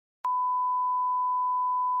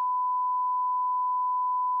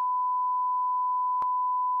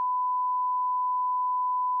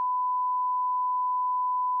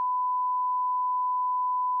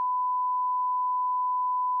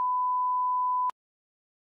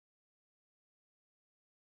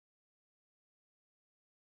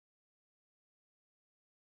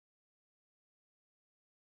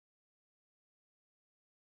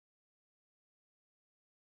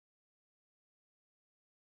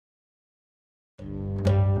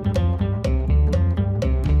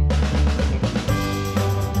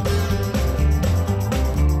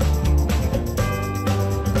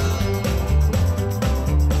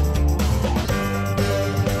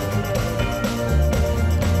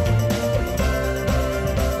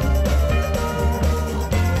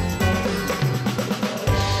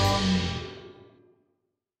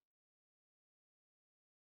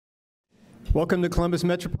Welcome to Columbus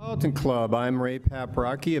Metropolitan Club. I'm Ray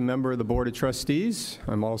Paprocki, a member of the Board of Trustees.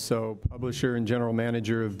 I'm also publisher and general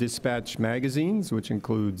manager of Dispatch magazines, which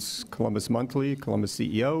includes Columbus Monthly, Columbus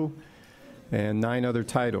CEO, and 9 other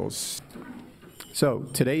titles. So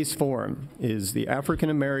today's forum is the African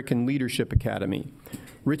American Leadership Academy,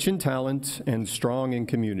 Rich in Talent and Strong in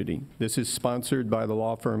Community. This is sponsored by the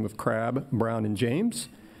law firm of Crabb, Brown & James,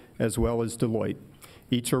 as well as Deloitte.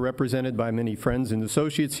 Each are represented by many friends and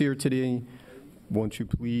associates here today. Won't you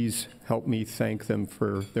please help me thank them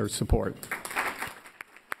for their support?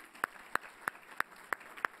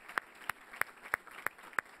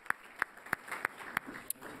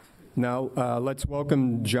 Now, let's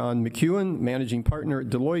welcome John McEwen, Managing Partner at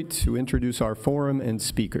Deloitte, to introduce our forum and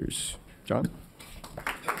speakers. John?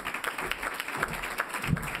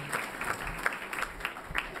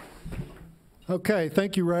 Okay,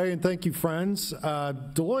 thank you, Ray, and thank you, friends.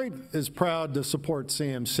 Deloitte is proud to support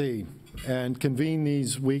CMC and convene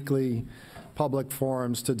these weekly public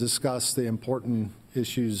forums to discuss the important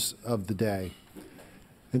issues of the day.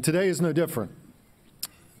 And today is no different.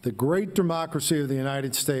 The great democracy of the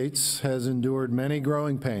United States has endured many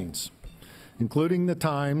growing pains, including the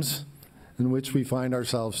times in which we find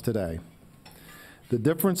ourselves today. The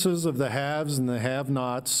differences of the haves and the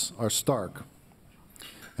have-nots are stark,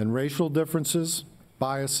 and racial differences,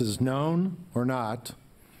 biases known or not,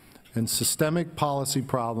 and systemic policy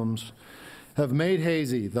problems have made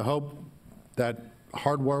hazy the hope that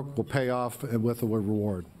hard work will pay off with a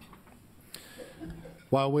reward.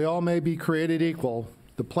 While we all may be created equal,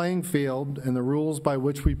 the playing field and the rules by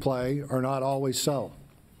which we play are not always so.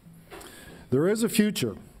 There is a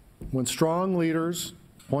future when strong leaders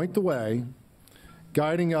point the way,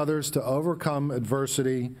 guiding others to overcome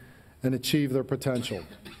adversity and achieve their potential.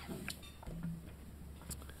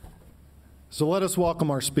 So let us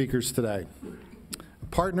welcome our speakers today. A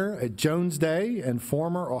partner at Jones Day and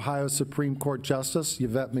former Ohio Supreme Court Justice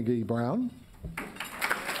Yvette McGee Brown.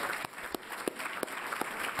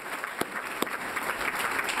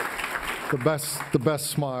 The best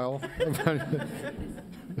smile.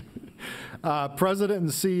 President and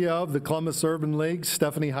CEO of the Columbus Urban League,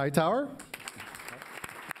 Stephanie Hightower.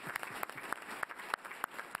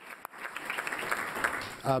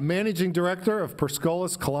 Managing Director of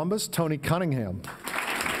Scholas Columbus, Toni Cunningham.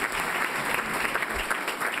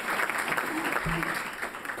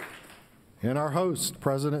 And our host,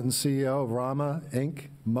 President and CEO of RAMA, Inc.,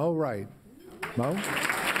 Wright. Mo?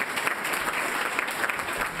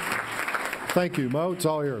 Thank you, Mo. It's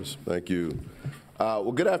all yours. Thank you.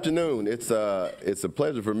 Well, good afternoon. It's a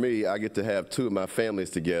pleasure for me. I get to have 2 of my families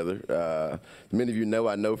together. Many of you know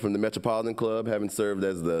I know from the Metropolitan Club, having served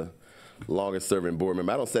as the longest serving board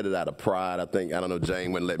member. I don't say that out of pride. I don't know,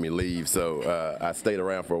 Jane wouldn't let me leave, so I stayed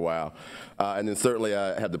around for a while. And then certainly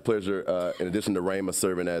I had the pleasure, in addition to RAMA,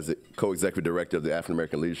 serving as the co-executive director of the African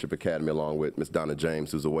American Leadership Academy, along with Ms. Donna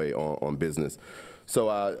James, who's away on business. So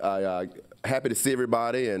happy to see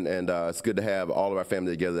everybody, and it's good to have all of our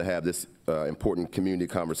family together to have this important community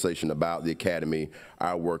conversation about the Academy,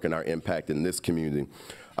 our work, and our impact in this community.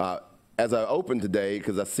 As I open today,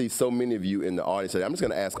 because I see so many of you in the audience today, I'm just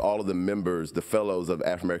going to ask all of the members, the fellows of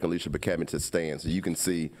African American Leadership Academy, to stand so you can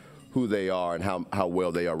see who they are and how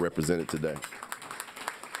well they are represented today.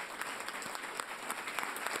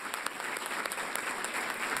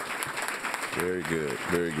 Very good,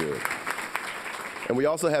 very good. And we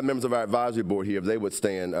also have members of our advisory board here. If they would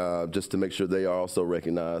stand just to make sure they are also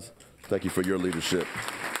recognized. Thank you for your leadership.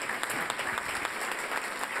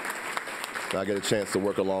 I get a chance to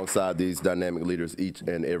work alongside these dynamic leaders each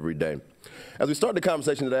and every day. As we start the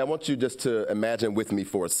conversation today, I want you just to imagine with me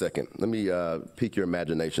for a second. Let me pique your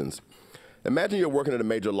imaginations. Imagine you're working at a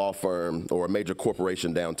major law firm or a major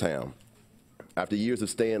corporation downtown. After years of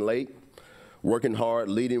staying late, working hard,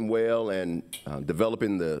 leading well, and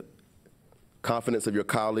developing the confidence of your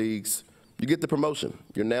colleagues, you get the promotion.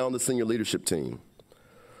 You're now on the senior leadership team.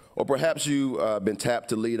 Or perhaps you've been tapped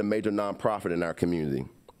to lead a major nonprofit in our community,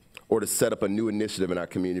 or to set up a new initiative in our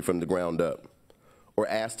community from the ground up, or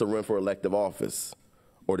asked to run for elective office,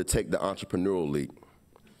 or to take the entrepreneurial leap.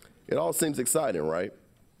 It all seems exciting, right?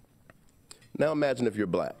 Now imagine if you're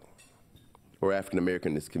black or African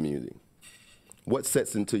American in this community. What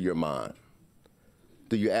sets into your mind?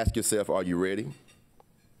 Do you ask yourself, are you ready?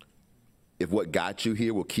 If what got you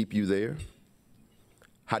here will keep you there?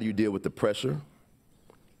 How do you deal with the pressure?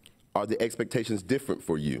 Are the expectations different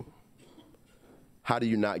for you? How do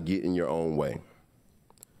you not get in your own way?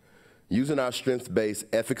 Using our strengths-based,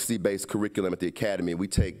 efficacy-based curriculum at the Academy, we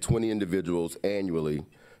take 20 individuals annually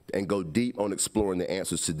and go deep on exploring the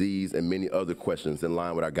answers to these and many other questions in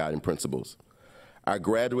line with our guiding principles. Our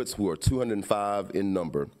graduates, who are 205 in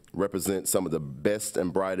number, represent some of the best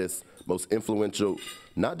and brightest, most influential,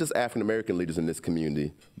 not just African American leaders in this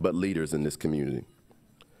community, but leaders in this community.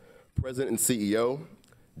 President and CEO,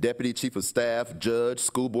 Deputy Chief of Staff, Judge,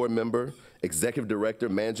 School Board Member, Executive Director,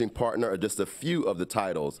 Managing Partner are just a few of the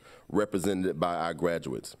titles represented by our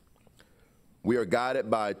graduates. We are guided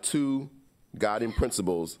by two guiding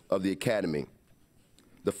principles of the Academy.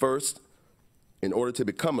 The first, in order to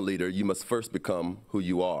become a leader, you must first become who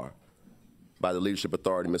you are, by the Leadership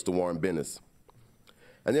Authority, Mr. Warren Bennis.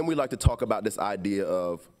 And then we like to talk about this idea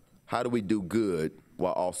of how do we do good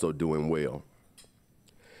while also doing well.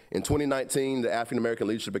 In 2019, the African American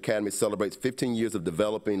Leadership Academy celebrates 15 years of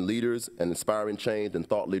developing leaders and inspiring change and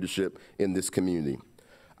thought leadership in this community.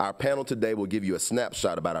 Our panel today will give you a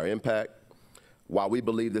snapshot about our impact, why we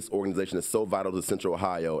believe this organization is so vital to Central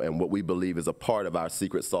Ohio, and what we believe is a part of our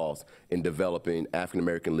secret sauce in developing African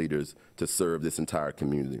American leaders to serve this entire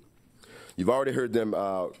community. You've already heard them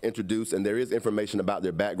introduced, and there is information about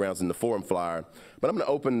their backgrounds in the forum flyer, but I'm going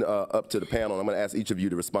to open up to the panel, and I'm going to ask each of you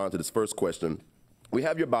to respond to this first question. We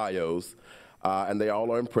have your bios, and they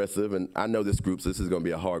all are impressive, and I know this group, so this is going to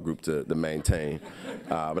be a hard group to maintain,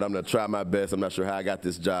 but I'm going to try my best. I'm not sure how I got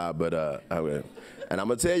this job, but and I'm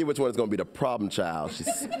going to tell you which one is going to be the problem child.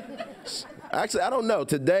 Actually, I don't know.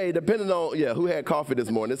 Today, depending on who had coffee this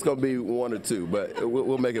morning, it's going to be one or two, but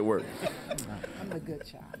we'll make it work. I'm a good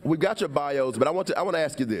child. We've got your bios, but I want to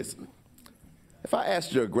ask you this. If I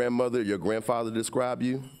asked your grandmother or your grandfather to describe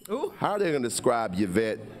you, Ooh. how are they going to describe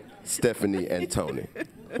Yvette, Stephanie, and Toni?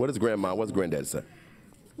 What does grandma, what's granddad say?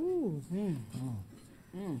 Ooh.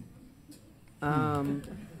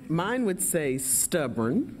 Mine would say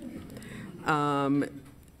stubborn.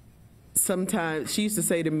 Sometimes, she used to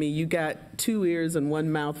say to me, you got 2 ears and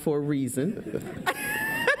 1 mouth for a reason.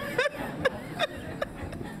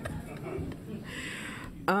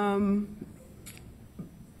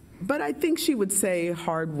 But I think she would say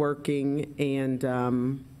hardworking, and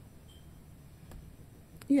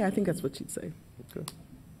yeah, I think that's what she'd say. Okay.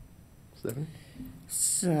 Stephanie?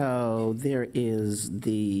 So there is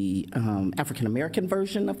the African-American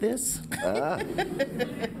version of this.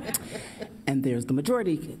 And there's the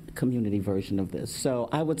majority community version of this. So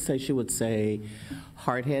I would say she would say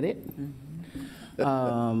hard-headed,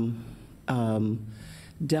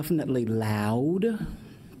 definitely loud,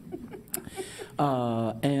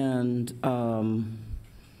 and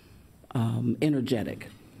energetic.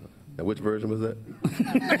 And which version was that?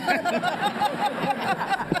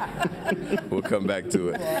 We'll come back to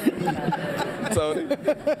it. Toni?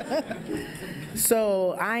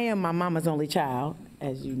 So I am my mama's only child,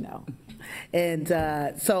 as you know. And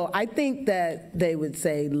so I think that they would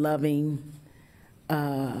say loving,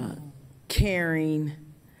 caring,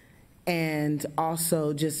 and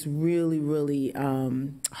also just really, really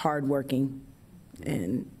hardworking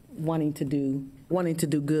and wanting to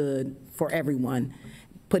do good for everyone,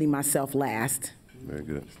 putting myself last. Very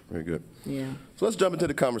good, very good. Yeah. So let's jump into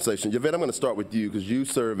the conversation. Yvette, I'm going to start with you because you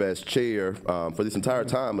serve as chair for this entire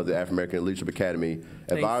time of the African American Leadership Academy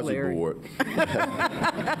Advisory Larry. Board.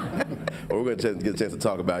 Well, we're going to get a chance to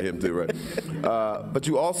talk about him too, right? But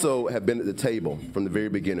you also have been at the table from the very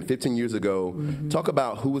beginning, 15 years ago. Talk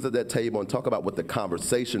about who was at that table and talk about what the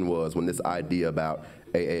conversation was when this idea about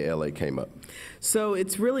AALA came up. So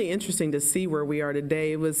it's really interesting to see where we are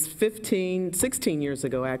today. It was 16 years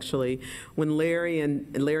ago, actually, when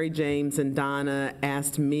Larry James and Donna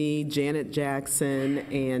asked me, Janet Jackson,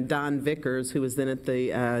 and Don Vickers, who was then at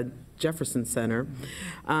the Jefferson Center,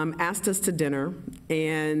 asked us to dinner.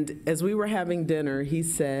 And as we were having dinner, he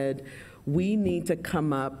said, we need to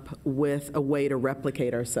come up with a way to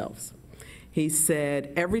replicate ourselves. He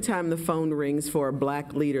said, every time the phone rings for a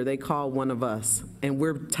black leader, they call one of us, and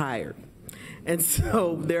we're tired. And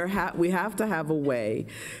so we have to have a way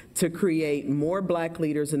to create more black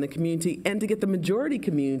leaders in the community and to get the majority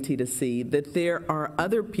community to see that there are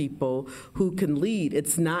other people who can lead.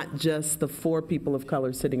 It's not just the 4 people of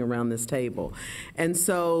color sitting around this table. And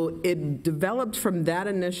so it developed from that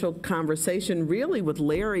initial conversation, really with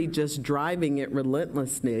Larry just driving it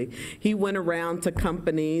relentlessly. He went around to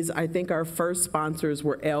companies. I think our first sponsors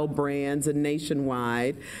were L Brands and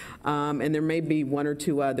Nationwide, and there may be 1 or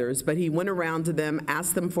 2 others, but he went around to them,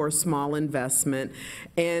 asked them for a small investment,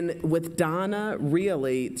 and with Donna,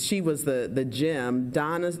 really, she was the gem.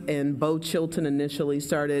 Donna and Bo Chilton initially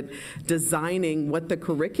started designing what the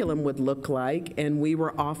curriculum would look like, and we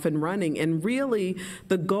were off and running. And really,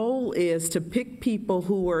 the goal is to pick people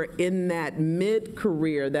who are in that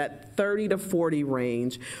mid-career, that 30 to 40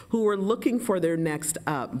 range, who are looking for their next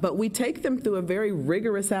up. But we take them through a very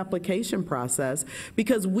rigorous application process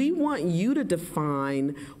because we we want you to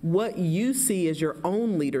define what you see as your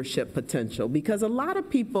own leadership potential, because a lot of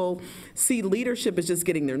people see leadership as just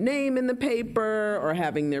getting their name in the paper or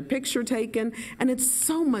having their picture taken, and it's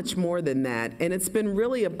so much more than that. And it's been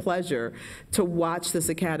really a pleasure to watch this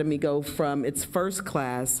academy go from its first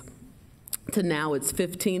class to now its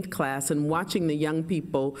 15th class, and watching the young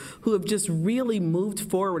people who have just really moved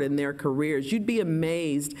forward in their careers. You'd be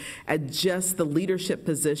amazed at just the leadership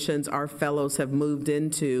positions our fellows have moved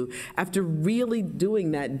into after really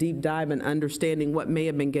doing that deep dive and understanding what may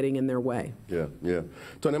have been getting in their way. Yeah, yeah.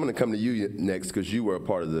 Toni, I'm going to come to you next because you were a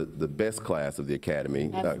part of the best class of the academy.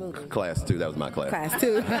 Absolutely. Class 2, that was my class. Class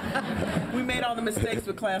 2. We made all the mistakes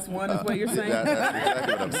with class 1 is what you're saying? That's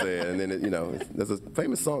exactly what I'm saying. And then, you know, there's a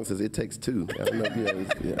famous song that says, "It takes two." I don't know,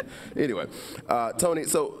 yeah. Anyway, Toni,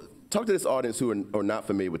 so talk to this audience who are not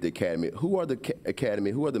familiar with the academy. Who are the academy?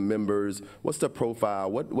 Who are the members? What's the profile?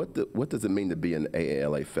 What does it mean to be an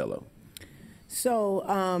AALA fellow? So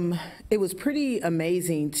it was pretty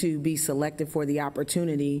amazing to be selected for the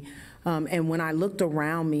opportunity. And when I looked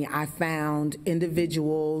around me, I found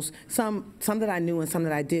individuals, some that I knew and some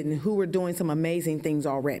that I didn't, who were doing some amazing things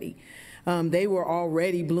already. They were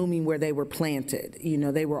already blooming where they were planted. You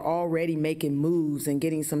know, they were already making moves and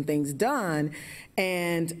getting some things done.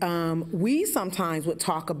 And we sometimes would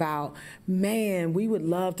talk about, man, we would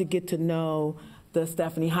love to get to know the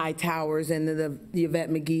Stephanie Hightowers and the Yvette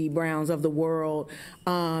McGee Browns of the world,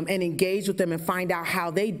 and engage with them and find out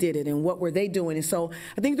how they did it and what were they doing. And so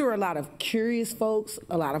I think there were a lot of curious folks,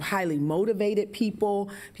 a lot of highly motivated people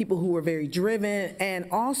who were very driven, and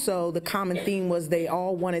also the common theme was they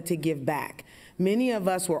all wanted to give back. Many of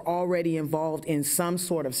us were already involved in some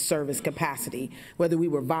sort of service capacity, whether we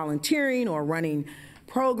were volunteering or running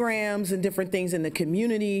programs and different things in the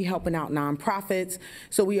community, helping out nonprofits.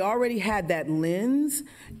 So we already had that lens,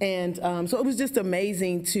 and so it was just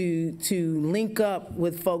amazing to link up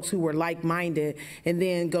with folks who were like-minded and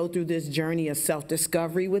then go through this journey of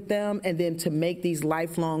self-discovery with them, and then to make these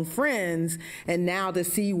lifelong friends, and now to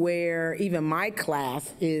see where even my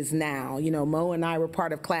class is now. You know, Mo and I were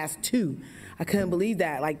part of class 2. I couldn't believe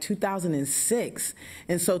that, like 2006.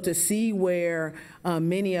 And so to see where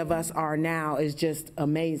many of us are now is just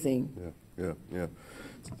amazing. Yeah.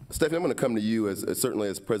 Stephanie, I'm going to come to you as certainly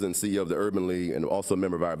as President and CEO of the Urban League and also a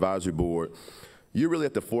member of our advisory board. You're really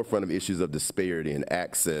at the forefront of issues of disparity and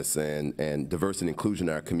access and diversity and inclusion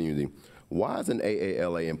in our community. Why is an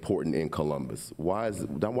AALA important in Columbus? Why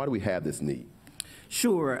do we have this need?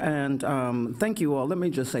 Sure, and thank you all. Let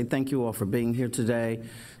me just say thank you all for being here today.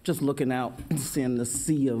 Just looking out and seeing the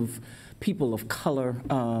sea of people of color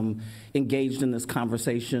engaged in this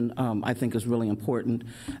conversation, I think is really important.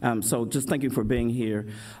 So just thank you for being here.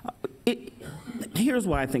 Here's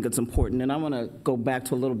why I think it's important, and I want to go back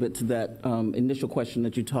to a little bit to that initial question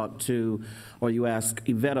that you talked to, or you asked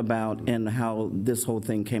Yvette about, and how this whole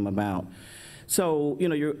thing came about. So, you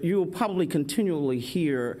know, you'll probably continually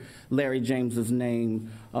hear Larry James's name,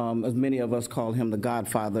 as many of us call him the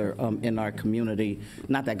Godfather in our community.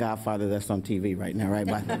 Not that Godfather that's on TV right now, right?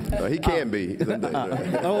 He can be.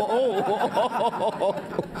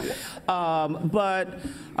 But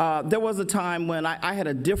there was a time when I had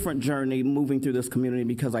a different journey moving through this community,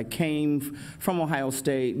 because I came from Ohio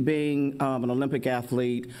State, being an Olympic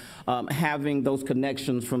athlete, having those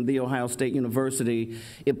connections from The Ohio State University.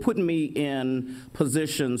 It put me in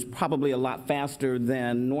positions probably a lot faster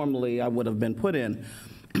than normally I would have been put in.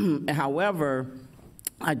 However,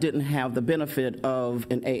 I didn't have the benefit of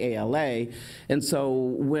an AALA, and so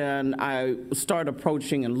when I started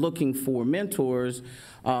approaching and looking for mentors,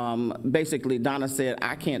 basically Donna said,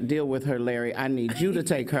 "I can't deal with her, Larry. I need you to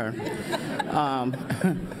take her."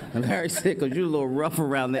 And Larry said, "'Cause you're a little rough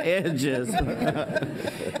around the edges."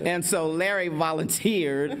 And so Larry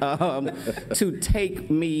volunteered to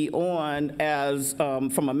take me on as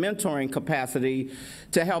from a mentoring capacity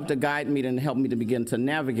to help to guide me and help me to begin to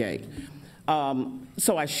navigate.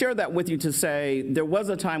 So I share that with you to say there was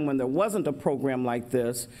a time when there wasn't a program like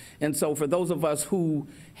this, and so for those of us who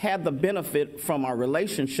had the benefit from our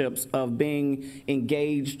relationships of being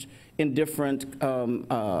engaged in different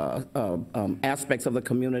aspects of the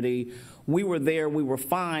community, we were there, we were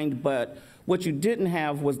fine, but what you didn't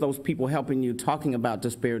have was those people helping you, talking about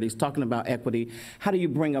disparities, talking about equity. How do you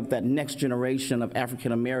bring up that next generation of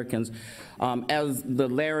African Americans? As the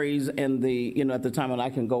Larrys and the, you know, at the time, and I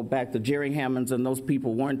can go back, the Jerry Hammonds and those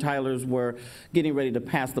people, Warren Tylers, were getting ready to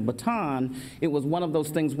pass the baton. It was one of those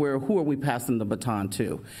things where, who are we passing the baton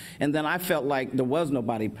to? And then I felt like there was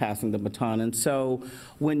nobody passing the baton. And so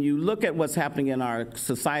when you look at what's happening in our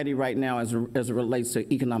society right now as it relates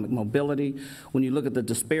to economic mobility, when you look at the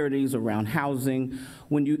disparities around housing, housing.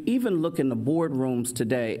 When you even look in the boardrooms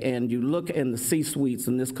today and you look in the C-suites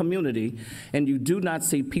in this community and you do not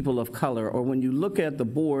see people of color, or when you look at the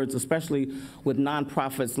boards, especially with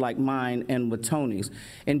nonprofits like mine and with Toni's,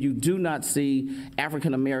 and you do not see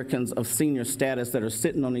African Americans of senior status that are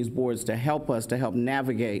sitting on these boards to help us, to help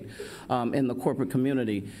navigate in the corporate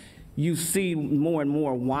community, you see more and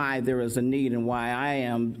more why there is a need and why I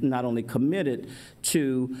am not only committed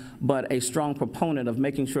to, but a strong proponent of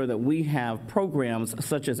making sure that we have programs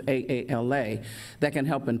such as AALA that can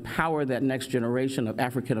help empower that next generation of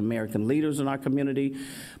African American leaders in our community.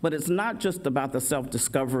 But it's not just about the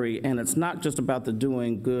self-discovery, and it's not just about the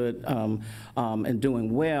doing good and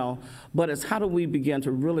doing well, but it's how do we begin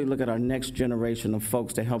to really look at our next generation of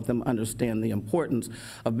folks to help them understand the importance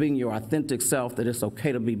of being your authentic self, that it's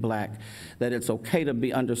okay to be Black, that it's okay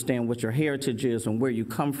to understand what your heritage is and where you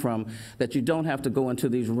come from, that you don't have to go into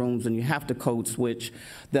these rooms and you have to code switch,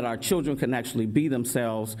 that our children can actually be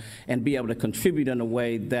themselves and be able to contribute in a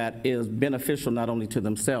way that is beneficial not only to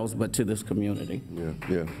themselves but to this community.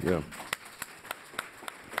 Yeah.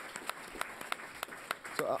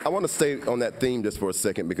 So I want to stay on that theme just for a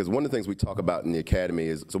second, because one of the things we talk about in the Academy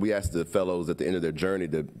is, so we ask the fellows at the end of their journey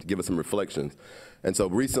to give us some reflections. And so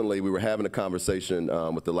recently we were having a conversation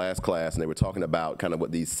with the last class, and they were talking about kind of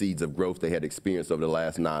what these seeds of growth they had experienced over the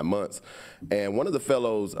last 9 months. And one of the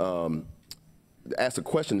fellows asked a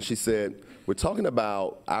question. She said, we're talking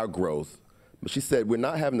about our growth, but she said, we're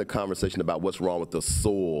not having the conversation about what's wrong with the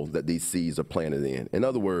soil that these seeds are planted in. In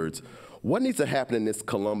other words, what needs to happen in this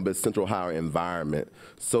Columbus Central Higher environment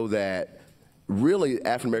so that really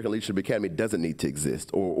African American Leadership Academy doesn't need to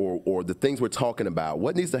exist, or the things we're talking about,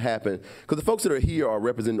 what needs to happen? Because the folks that are here are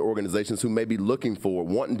representing organizations who may be looking for,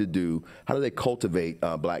 wanting to do, how do they cultivate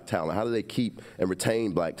Black talent? How do they keep and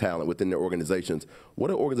retain Black talent within their organizations? What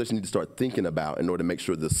do organizations need to start thinking about in order to make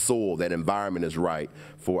sure the soil, that environment is right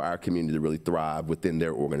for our community to really thrive within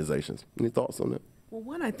their organizations? Any thoughts on that? Well,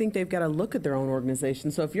 one, I think they've got to look at their own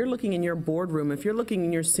organization. So if you're looking in your boardroom, if you're looking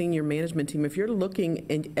in your senior management team, if you're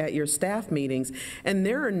looking at your staff meetings, and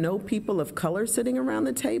there are no people of color sitting around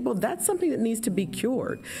the table, that's something that needs to be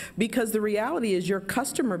cured. Because the reality is your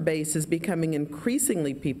customer base is becoming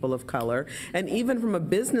increasingly people of color, and even from a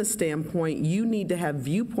business standpoint, you need to have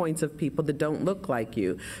viewpoints of people that don't look like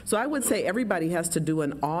you. So I would say everybody has to do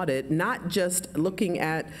an audit, not just looking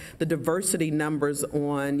at the diversity numbers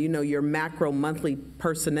on, your macro monthly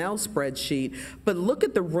personnel spreadsheet, but look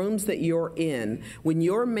at the rooms that you're in. When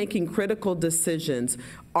you're making critical decisions,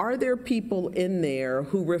 are there people in there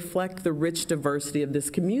who reflect the rich diversity of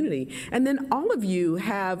this community? And then all of you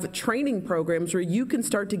have training programs where you can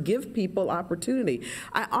start to give people opportunity.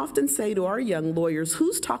 I often say to our young lawyers,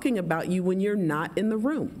 who's talking about you when you're not in the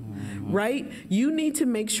room, right? You need to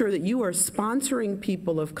make sure that you are sponsoring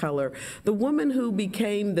people of color. The woman who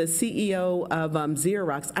became the CEO of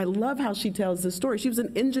Xerox, I love how she tells this story. She was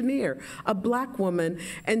an engineer, a Black woman,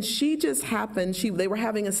 and she just happened, they were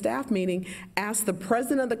having a staff meeting, asked the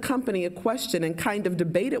president of the company a question and kind of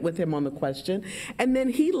debated with him on the question, and then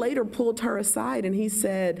he later pulled her aside and he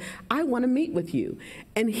said, I want to meet with you.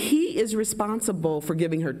 And he is responsible for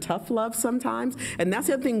giving her tough love sometimes, and that's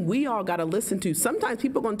the other thing we all got to listen to. Sometimes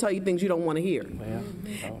people are going to tell you things you don't want to hear.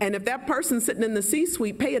 And if that person's sitting in the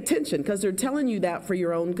C-suite, pay attention, because they're telling you that for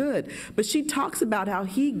your own good. But she talks about how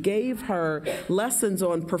he gave her lessons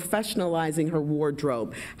on professionalizing her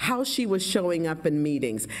wardrobe, how she was showing up in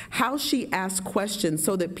meetings, how she asked questions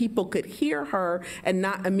so that people could hear her and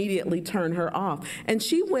not immediately turn her off. And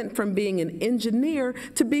she went from being an engineer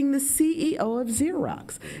to being the CEO of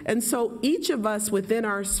Xerox. And so each of us within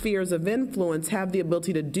our spheres of influence have the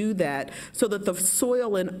ability to do that so that the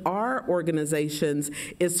soil in our organizations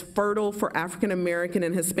is fertile for African American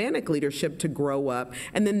and Hispanic leadership to grow up,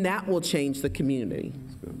 and then that will change the community.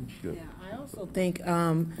 Good. Yeah, I also think,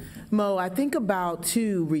 Mo, I think about,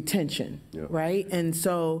 too, retention, right? And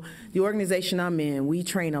so the organization I'm in, we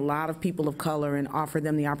train a lot of people of color and offer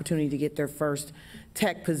them the opportunity to get their first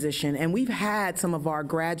tech position. And we've had some of our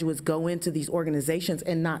graduates go into these organizations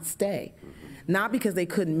and not stay. Not because they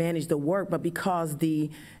couldn't manage the work, but because the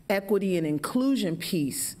equity and inclusion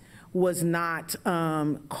piece was not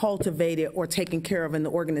cultivated or taken care of in the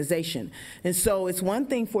organization. And so it's one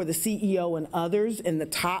thing for the CEO and others in the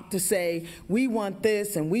top to say, we want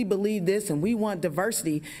this and we believe this and we want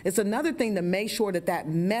diversity. It's another thing to make sure that that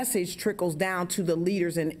message trickles down to the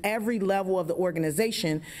leaders in every level of the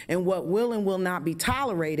organization and what will and will not be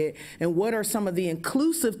tolerated, and what are some of the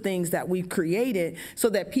inclusive things that we've created so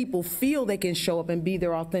that people feel they can show up and be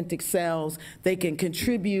their authentic selves, they can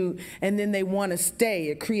contribute, and then they want to stay.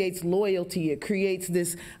 It creates creates loyalty. It creates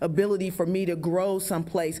this ability for me to grow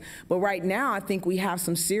someplace. But right now, I think we have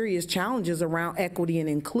some serious challenges around equity and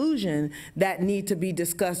inclusion that need to be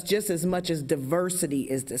discussed just as much as diversity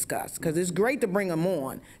is discussed. Because it's great to bring them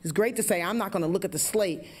on. It's great to say, I'm not going to look at the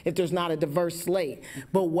slate if there's not a diverse slate.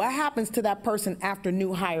 But what happens to that person after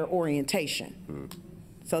new hire orientation?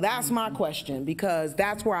 So that's my question, because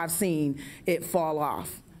that's where I've seen it fall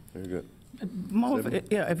off. Very good.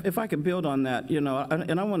 Yeah, if I could build on that, you know,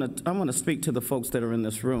 and I want to speak to the folks that are in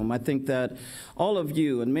this room. I think that all of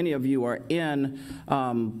you and many of you are in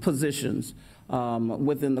positions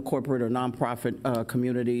within the corporate or nonprofit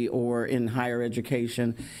community or in higher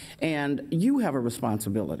education, and you have a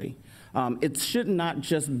responsibility. It should not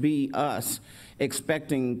just be us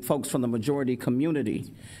expecting folks from the majority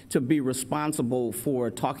community to be responsible for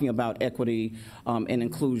talking about equity and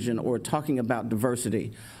inclusion or talking about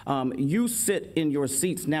diversity. You sit in your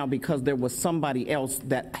seats now because there was somebody else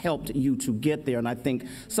that helped you to get there, and I think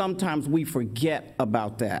sometimes we forget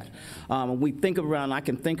about that. We think around, I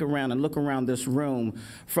can think around and look around this room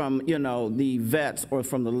from, you know, the Yvettes or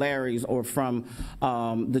from the Larrys or from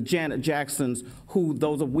the Janet Jacksons, who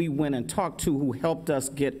we went and talked to, who helped us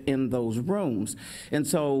get in those rooms. And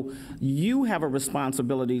so you have a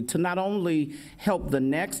responsibility to not only help the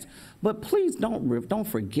next, but please don't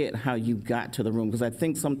forget how you got to the room, because I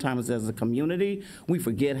think sometimes as a community, we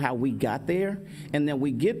forget how we got there, and then we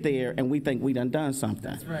get there and we think we done something.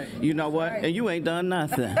 That's right. You know what? Right. And you ain't done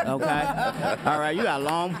nothing, okay? All right, you got a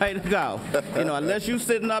long way to go. You know, unless you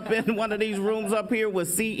sitting up in one of these rooms up here with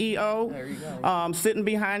CEO, sitting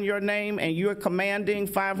behind your name, and you're commanding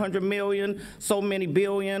 500 million, so many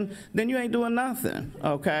billion, then you ain't doing nothing,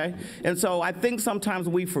 okay? And so I think sometimes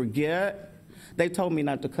we forget. They told me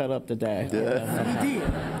not to cut up today. Yeah.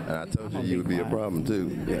 And I told you would be a problem,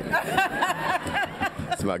 too. Yeah.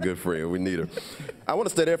 That's my good friend. We need her. I want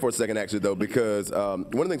to stay there for a second, actually, though, because one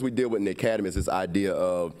of the things we deal with in the academy is this idea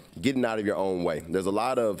of getting out of your own way. There's a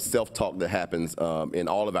lot of self-talk that happens in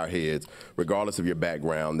all of our heads, regardless of your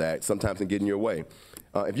background, that sometimes can get in your way.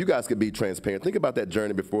 If you guys could be transparent, think about that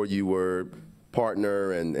journey before you were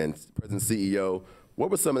partner and president CEO. What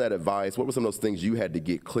was some of that advice? What were some of those things you had to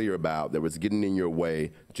get clear about that was getting in your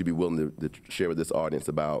way that you'd be willing to share with this audience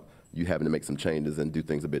about you having to make some changes and do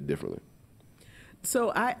things a bit differently?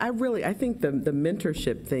 So I think the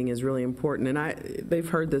mentorship thing is really important, and they've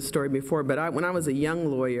heard this story before, but when I was a young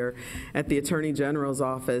lawyer at the Attorney General's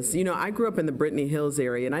office, you know, I grew up in the Brittany Hills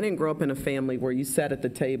area, and I didn't grow up in a family where you sat at the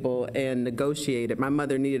table and negotiated. My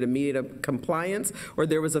mother needed immediate compliance, or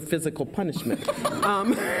there was a physical punishment.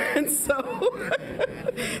 And so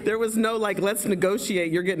there was no, like, let's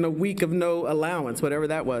negotiate, you're getting a week of no allowance, whatever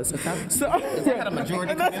that was. Is that how the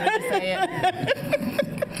majority community say it?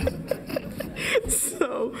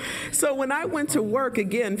 So when I went to work,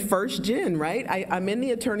 again, first gen, right? I'm in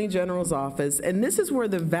the Attorney General's office, and this is where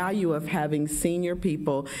the value of having senior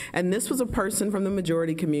people, and this was a person from the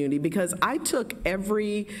majority community, because I took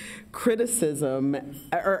every criticism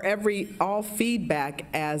or all feedback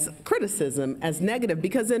as criticism, as negative,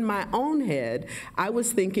 because in my own head, I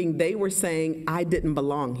was thinking they were saying I didn't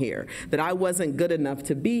belong here, that I wasn't good enough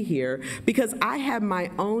to be here, because I had my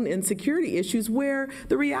own insecurity issues where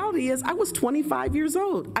the reality is I was 25 years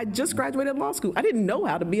old. I just graduated law school. I didn't know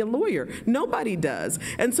how to be a lawyer. Nobody does.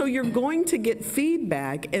 And so you're going to get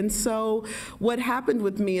feedback. And so what happened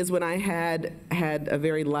with me is when I had a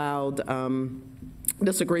very loud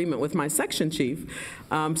disagreement with my section chief,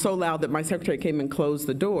 so loud that my secretary came and closed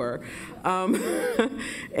the door.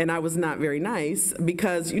 And I was not very nice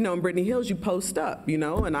because, you know, in Brittany Hills, you post up, you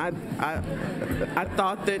know, and I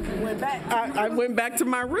thought that I went back to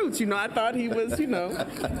my roots, you know, I thought he was, you know.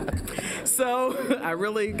 So I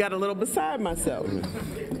really got a little beside myself.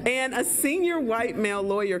 And a senior white male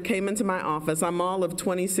lawyer came into my office. I'm all of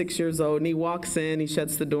 26 years old, and he walks in, he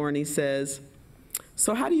shuts the door, and he says,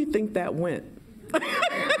 "So how do you think that went?"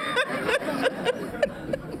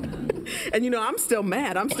 And, you know, I'm still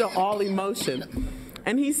mad. I'm still all emotion.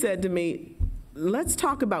 And he said to me, "Let's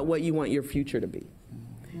talk about what you want your future to be."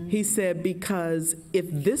 He said, "Because if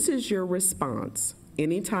this is your response,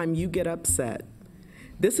 anytime you get upset,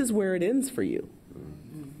 this is where it ends for you."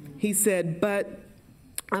 He said, "But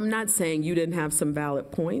I'm not saying you didn't have some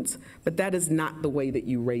valid points, but that is not the way that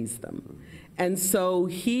you raised them." And so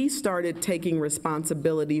he started taking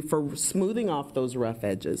responsibility for smoothing off those rough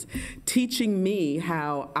edges, teaching me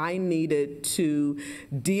how I needed to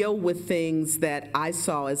deal with things that I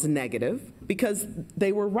saw as negative, because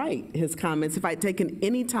they were right, his comments, if I'd taken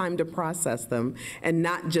any time to process them and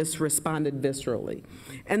not just responded viscerally.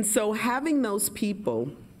 And so having those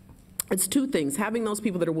people It's two things: having those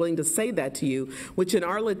people that are willing to say that to you, which in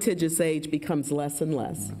our litigious age becomes less and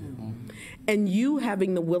less, and you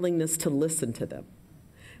having the willingness to listen to them.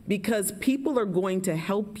 Because people are going to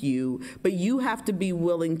help you, but you have to be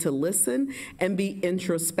willing to listen and be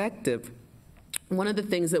introspective. One of the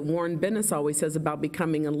things that Warren Bennis always says about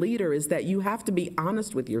becoming a leader is that you have to be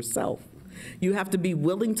honest with yourself. You have to be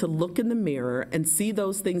willing to look in the mirror and see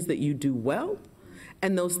those things that you do well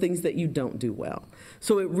and those things that you don't do well.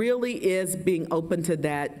 So it really is being open to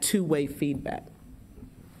that two-way feedback.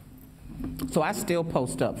 So I still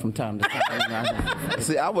post up from time to time.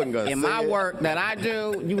 See, I wasn't going to say In my work that I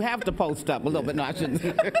do, you have to post up a little bit. No, I shouldn't.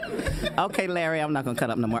 Okay, Larry, I'm not going to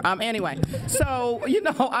cut up no more. Anyway, so, you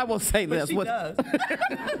know, I will say this. She does.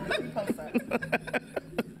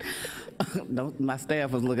 No, my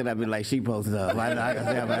staff was looking at me like she posts up.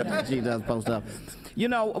 She does post up. You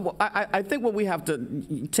know, I think what we have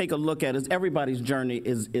to take a look at is everybody's journey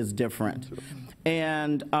is different.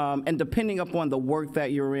 And depending upon the work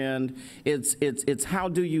that you're in, it's how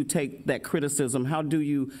do you take that criticism? How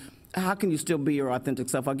can you still be your authentic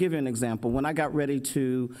self? I'll give you an example. When I got ready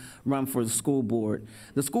to run for the school board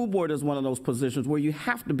is one of those positions where you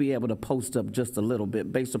have to be able to post up just a little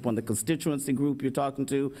bit based upon the constituency group you're talking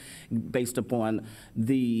to, based upon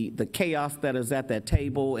the chaos that is at that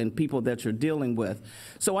table and people that you're dealing with.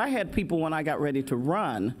 So I had people when I got ready to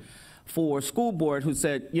run for school board who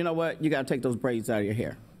said, you know what, you got to take those braids out of your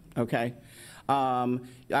hair, okay?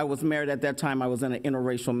 I was married at that time. I was in an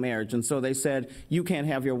interracial marriage, and so they said, you can't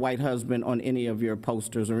have your white husband on any of your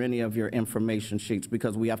posters or any of your information sheets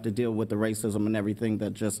because we have to deal with the racism and everything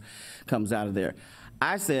that just comes out of there.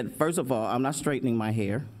 I said, first of all, I'm not straightening my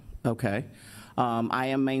hair, okay? I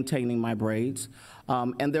am maintaining my braids.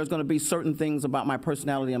 And there's going to be certain things about my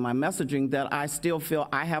personality and my messaging that I still feel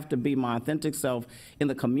I have to be my authentic self in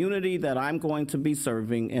the community that I'm going to be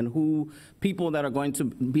serving and who people that are going to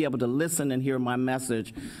be able to listen and hear my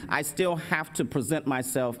message. I still have to present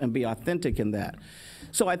myself and be authentic in that.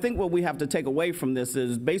 So I think what we have to take away from this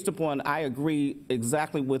is, based upon, I agree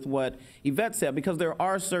exactly with what Yvette said, because there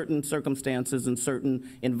are certain circumstances and certain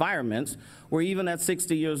environments where even at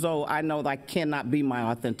 60 years old, I know that I cannot be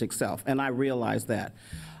my authentic self, and I realize that.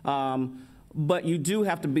 But you do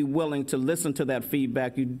have to be willing to listen to that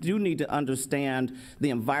feedback. You do need to understand the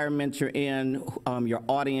environment you're in, your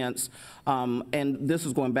audience, and this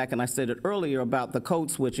is going back, and I said it earlier about the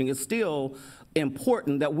code switching. It's still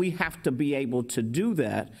important that we have to be able to do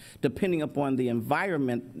that depending upon the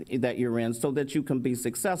environment that you're in so that you can be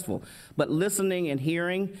successful. But listening and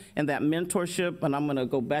hearing and that mentorship, and I'm going to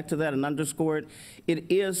go back to that and underscore it, it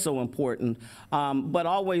is so important. But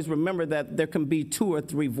always remember that there can be 2 or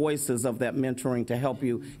 3 voices of that mentoring to help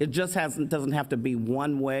you. It just doesn't have to be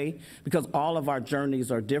one way because all of our journeys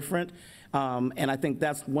are different. And I think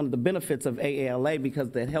that's one of the benefits of AALA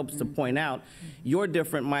because that helps to point out your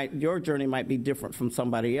journey might be different from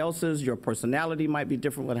somebody else's, your personality might be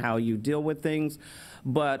different with how you deal with things,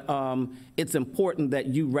 but it's important that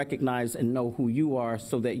you recognize and know who you are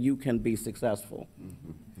so that you can be successful.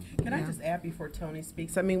 Can I just add before Toni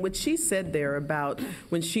speaks? I mean, what she said there about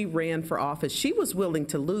when she ran for office, she was willing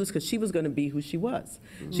to lose because she was going to be who she was.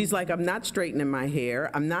 She's like, I'm not straightening my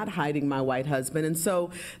hair. I'm not hiding my white husband. And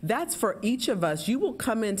so that's for each of us. You will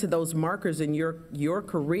come into those markers in your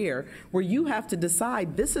career where you have to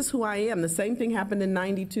decide, this is who I am. The same thing happened in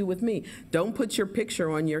 '92 with me. Don't put your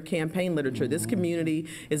picture on your campaign literature. This community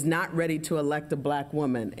is not ready to elect a black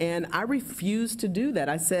woman. And I refused to do that.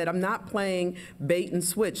 I said, I'm not playing bait and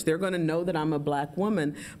switch. They're going to know that I'm a black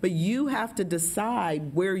woman, but you have to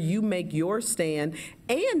decide where you make your stand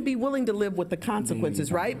and be willing to live with the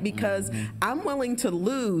consequences, right? Because I'm willing to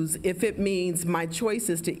lose if it means my choice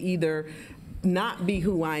is to either not be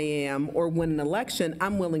who I am or win an election.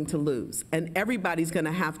 I'm willing to lose. And everybody's going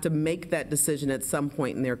to have to make that decision at some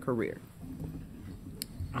point in their career.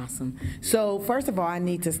 Awesome. So first of all, I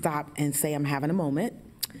need to stop and say I'm having a moment,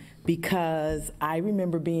 because I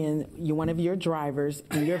remember being one of your drivers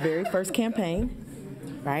in your very first campaign,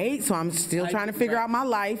 right? So I'm still trying to figure out my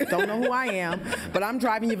life, don't know who I am, but I'm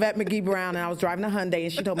driving Yvette McGee Brown, and I was driving a Hyundai,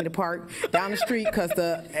 and she told me to park down the street because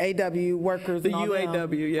the AW workers, the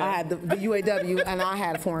UAW, yeah. I had the UAW, and I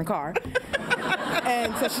had a foreign car.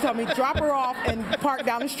 And so she told me, drop her off and park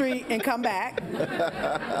down the street and come back.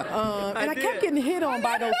 And I kept getting hit on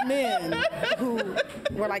by those men who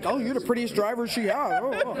were like, oh, you're the prettiest driver she has.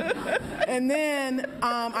 Oh. And then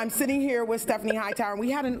I'm sitting here with Stephanie Hightower, and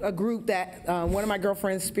we had a group that one of my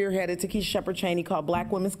girlfriends spearheaded, Takesha Shepherd Cheney, called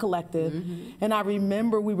Black Women's Collective. And I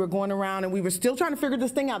remember we were going around and we were still trying to figure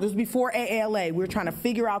this thing out. This was before AALA. We were trying to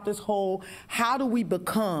figure out this whole, how do we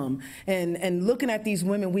become, and looking at these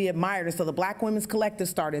women we admired. And so the Black Women's Collective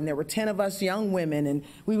started, and there were 10 of us young women, and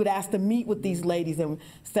we would ask to meet with these ladies. And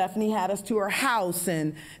Stephanie had us to her house,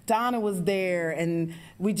 and Donna was there, and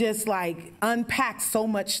we just like unpacked so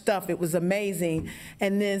much stuff. It was amazing.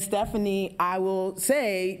 And then Stephanie, I will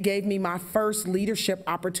say, gave me my first leadership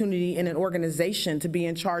opportunity in an organization to be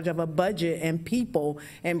in charge of a budget and people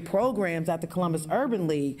and programs at the Columbus Urban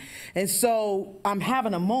League. And so I'm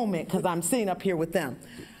having a moment because I'm sitting up here with them.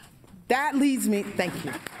 That leads me, thank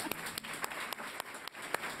you.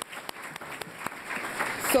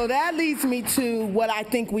 So that leads me to what I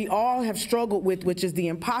think we all have struggled with, which is the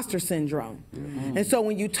imposter syndrome. And so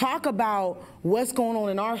when you talk about what's going on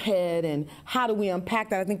in our head and how do we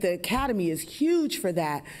unpack that, I think the Academy is huge for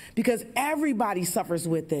that because everybody suffers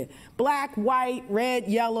with it. Black, white, red,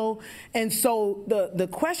 yellow. And so the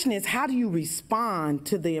question is, how do you respond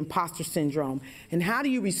to the imposter syndrome? And how do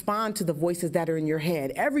you respond to the voices that are in your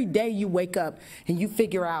head? Every day you wake up and you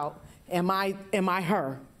figure out, am I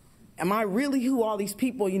her? Am I really who all these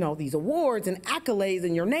people, you know, these awards and accolades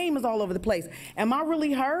and your name is all over the place? Am I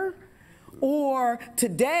really her? Or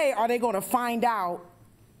today, are they going to find out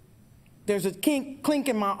there's a clink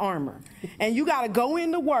in my armor? And you got to go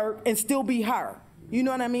into work and still be her. You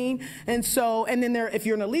know what I mean? And so, and then if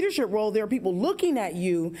you're in a leadership role, there are people looking at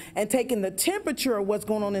you and taking the temperature of what's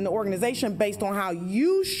going on in the organization based on how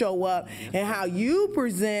you show up and how you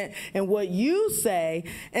present and what you say.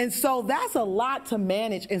 And so that's a lot to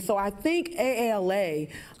manage. And so I think AALA,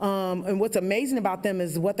 and what's amazing about them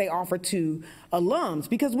is what they offer to alums,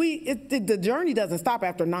 because the journey doesn't stop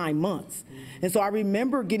after 9 months. And so I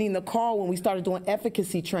remember getting the call when we started doing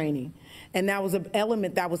efficacy training. And that was an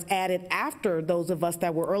element that was added after those of us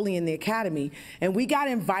that were early in the academy. And we got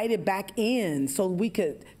invited back in so we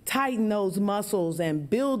could tighten those muscles and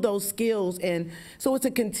build those skills. And so it's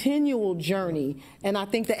a continual journey. And I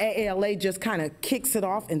think the AALA just kind of kicks it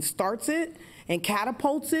off and starts it and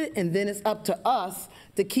catapults it. And then it's up to us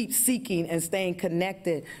to keep seeking and staying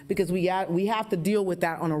connected because we have to deal with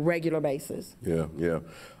that on a regular basis. Yeah, yeah.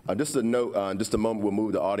 Just a note, in just a moment, we'll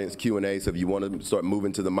move to audience Q&A. So if you want to start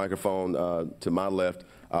moving to the microphone to my left,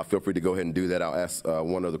 feel free to go ahead and do that. I'll ask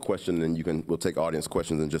one other question, and we'll take audience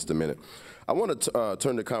questions in just a minute. I want to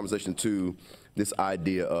turn the conversation to this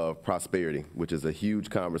idea of prosperity, which is a huge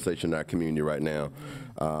conversation in our community right now.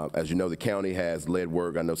 As you know, the county has led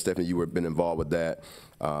work. I know, Stephanie, you have been involved with that.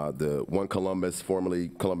 The One Columbus, formerly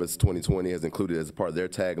Columbus 2020, has included as a part of their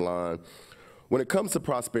tagline. When it comes to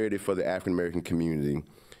prosperity for the African-American community,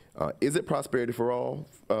 is it prosperity for all?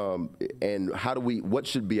 And what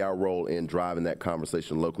should be our role in driving that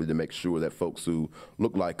conversation locally to make sure that folks who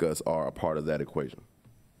look like us are a part of that equation?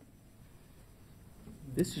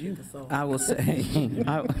 This is you. I will say,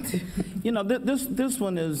 you know, this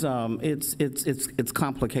one is it's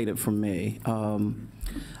complicated for me.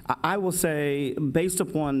 I will say, based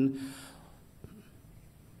upon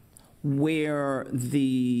where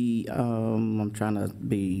the I'm trying to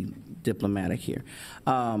be diplomatic here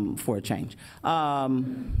for a change.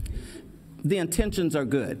 The intentions are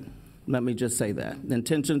good. Let me just say that the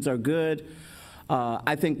intentions are good.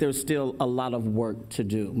 I think there's still a lot of work to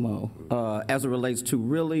do, Mo, as it relates to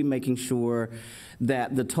really making sure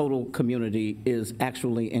that the total community is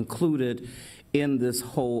actually included in this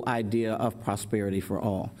whole idea of prosperity for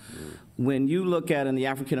all. When you look at in the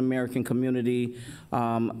African American community,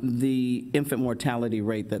 the infant mortality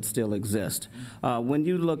rate that still exists. When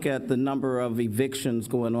you look at the number of evictions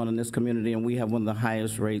going on in this community, and we have one of the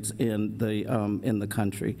highest rates in the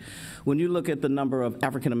country. When you look at the number of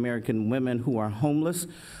African American women who are homeless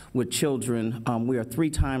with children, we are 3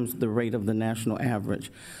 times the rate of the national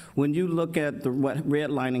average. When you look at what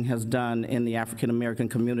redlining has done in the African American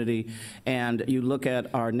community, and you look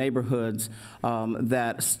at our neighborhoods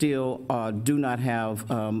that still do not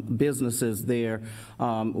have businesses there,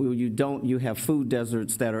 you have food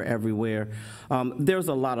deserts that are everywhere. There's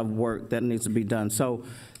a lot of work that needs to be done. So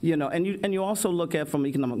You know, and you also look at, from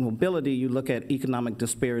economic mobility, you look at economic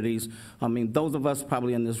disparities. I mean, those of us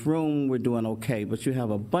probably in this room, we're doing okay, but you have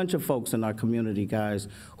a bunch of folks in our community, guys,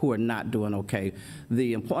 who are not doing okay.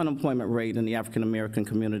 The unemployment rate in the African American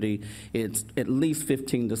community, it's at least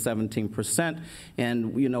 15 to 17%,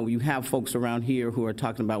 and you know, you have folks around here who are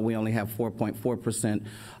talking about we only have 4.4%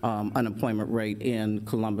 unemployment rate in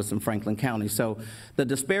Columbus and Franklin County. So the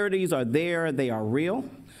disparities are there, they are real.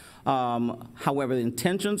 However, the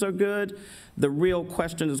intentions are good. The real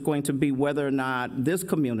question is going to be whether or not this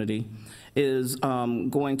community is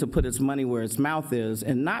going to put its money where its mouth is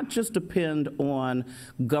and not just depend on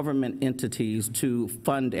government entities to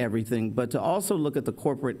fund everything, but to also look at the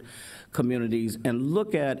corporate communities and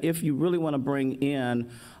look at, if you really want to bring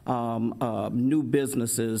in new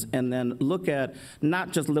businesses, and then look at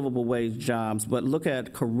not just livable wage jobs, but look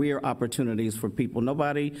at career opportunities for people.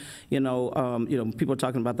 Nobody, people are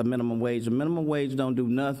talking about the minimum wage. The minimum wage don't do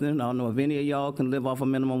nothing. I don't know if any of y'all can live off a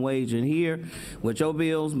minimum wage in here with your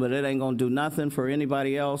bills, but it ain't gonna do nothing for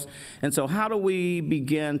anybody else. And so how do we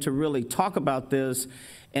begin to really talk about this?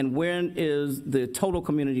 And when is the total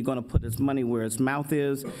community going to put its money where its mouth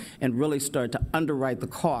is and really start to underwrite the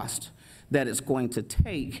cost that it's going to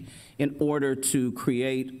take in order to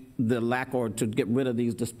create the lack or to get rid of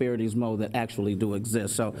these disparities more that actually do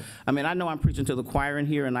exist. So, I mean, I know I'm preaching to the choir in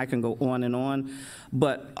here and I can go on,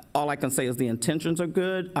 but all I can say is the intentions are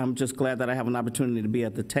good. I'm just glad that I have an opportunity to be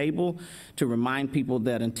at the table to remind people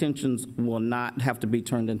that intentions will not have to be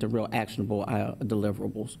turned into real actionable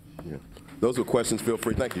deliverables. Yeah. Those are questions, feel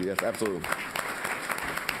free. Thank you, yes, absolutely.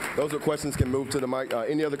 Those are questions, can move to the mic.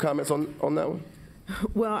 Any other comments on that one?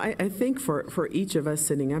 Well, I think for each of us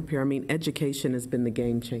sitting up here, I mean, education has been the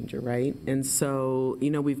game changer, right? And so, you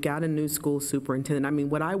know, we've got a new school superintendent. I mean,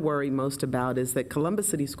 what I worry most about is that Columbus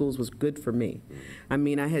City Schools was good for me. I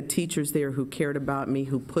mean, I had teachers there who cared about me,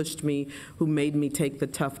 who pushed me, who made me take the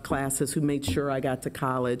tough classes, who made sure I got to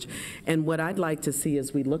college. And what I'd like to see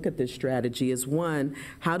as we look at this strategy is, one,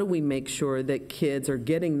 how do we make sure that kids are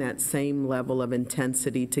getting that same level of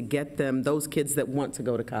intensity to get them, those kids that want to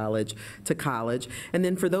go to college, and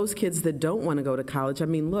then for those kids that don't want to go to college, I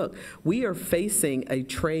mean, look, we are facing a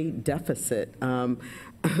trade deficit.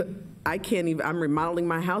 I can't even, I'm remodeling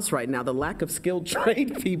my house right now. The lack of skilled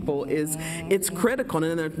trade people it's critical.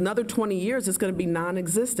 And in another 20 years, it's going to be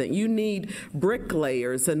non-existent. You need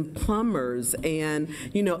bricklayers and plumbers and,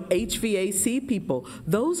 you know, HVAC people.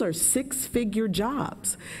 Those are six-figure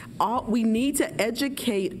jobs. We need to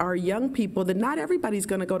educate our young people that not everybody's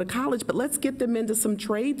going to go to college, but let's get them into some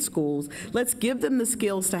trade schools. Let's give them the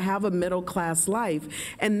skills to have a middle-class life.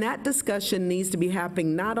 And that discussion needs to be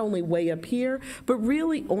happening not only way up here, but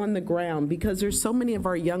really on the ground, because there's so many of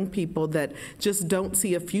our young people that just don't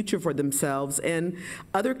see a future for themselves. And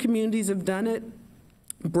other communities have done it.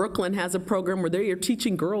 Brooklyn has a program where they are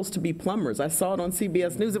teaching girls to be plumbers. I saw it on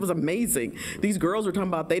CBS News. It was amazing. These girls were talking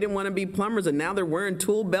about they didn't want to be plumbers, and now they're wearing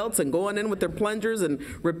tool belts and going in with their plungers and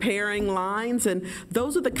repairing lines. And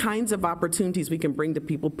those are the kinds of opportunities we can bring to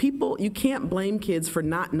people. People, you can't blame kids for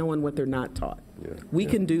not knowing what they're not taught. Yeah, we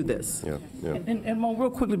can do this. Yeah, yeah. And Mo,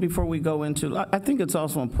 real quickly before we go into, I think it's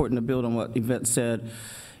also important to build on what Yvette said.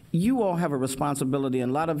 You all have a responsibility,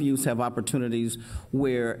 and a lot of you have opportunities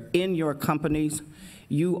where in your companies,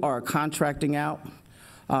 you are contracting out,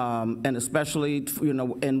 and especially, you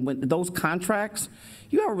know, and when those contracts,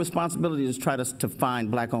 you have a responsibility to try to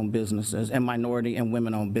find black-owned businesses and minority and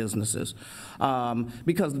women-owned businesses,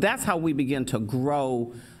 because that's how we begin to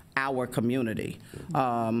grow our community,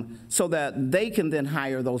 so that they can then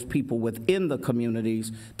hire those people within the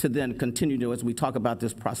communities to then continue to, as we talk about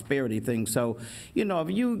this prosperity thing. So, you know, if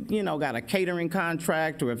you got a catering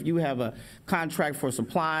contract, or if you have a contract for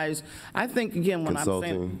supplies, I think, again, when I'm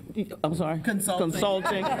saying, I'm sorry?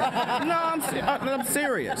 Consulting. No, I'm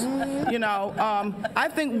serious. You know, I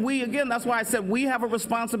think we, again, that's why I said we have a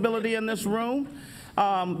responsibility in this room,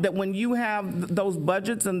 that when you have those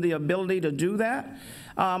budgets and the ability to do that,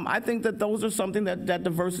 I think that those are something that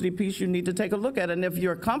diversity piece you need to take a look at. And if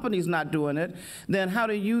your company's not doing it, then how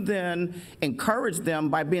do you then encourage them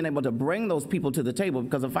by being able to bring those people to the table?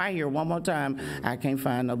 Because if I hear one more time, I can't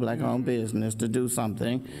find a black-owned business to do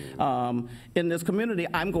something in this community,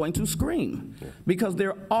 I'm going to scream. Because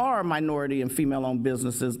there are minority and female-owned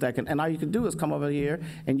businesses that can, and all you can do is come over here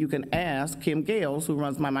and you can ask Kim Gales, who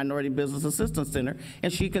runs my Minority Business Assistance Center,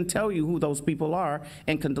 and she can tell you who those people are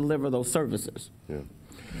and can deliver those services. Yeah.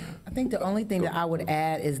 I think the only thing that I would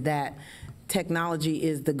add is that technology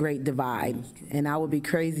is the great divide. And I would be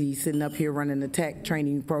crazy sitting up here running a tech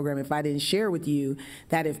training program if I didn't share with you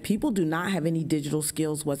that if people do not have any digital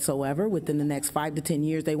skills whatsoever, within the next 5 to 10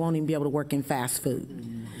 years, they won't even be able to work in fast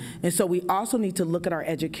food. And so we also need to look at our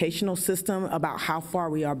educational system about how far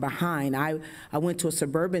we are behind. I went to a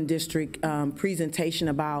suburban district presentation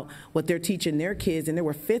about what they're teaching their kids, and there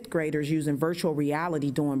were 5th graders using virtual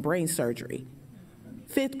reality doing brain surgery.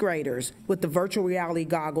 5th graders with the virtual reality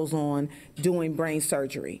goggles on doing brain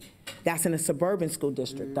surgery. That's in a suburban school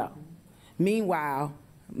district, though. Meanwhile,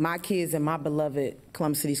 my kids in my beloved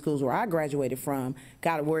Columbus City schools where I graduated from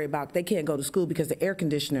got to worry about they can't go to school because the air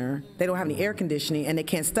conditioner, they don't have any air conditioning, and they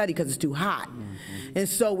can't study because it's too hot. And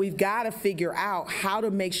so we've got to figure out how to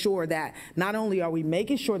make sure that not only are we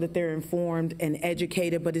making sure that they're informed and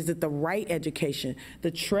educated, but is it the right education? The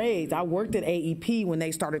trades, I worked at AEP when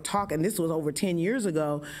they started talking, this was over 10 years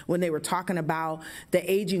ago, when they were talking about the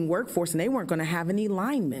aging workforce, and they weren't going to have any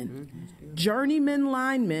linemen. Journeyman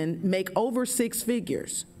linemen make over 6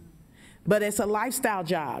 figures. But it's a lifestyle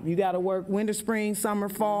job. You got to work winter, spring, summer,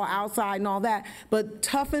 fall, outside and all that. But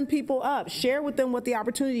toughen people up. Share with them what the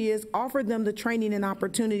opportunity is. Offer them the training and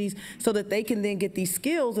opportunities so that they can then get these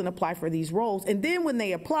skills and apply for these roles. And then when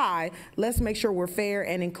they apply, let's make sure we're fair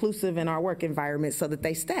and inclusive in our work environment so that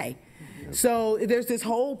they stay. So there's this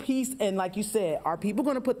whole piece, and like you said, are people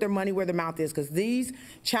going to put their money where their mouth is? Because these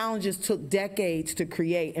challenges took decades to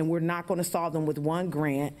create, and we're not going to solve them with one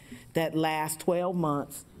grant that lasts 12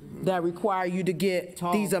 months that require you to get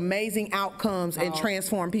these amazing outcomes and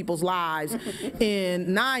transform people's lives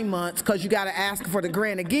in 9 months, because you got to ask for the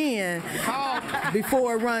grant again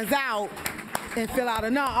before it runs out and fill out a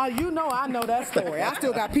no. You know, I know that story. I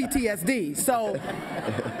still got PTSD. So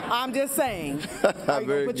I'm just saying, are you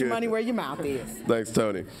gonna put your money where your mouth is? Thanks,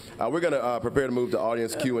 Toni. We're going to prepare to move to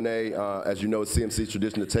audience Q&A. As you know, it's CMC's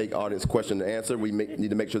tradition to take audience question and answer. We need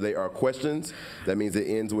to make sure they are questions. That means it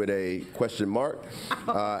ends with a question mark.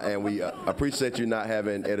 And we appreciate you not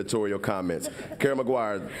having editorial comments. Karen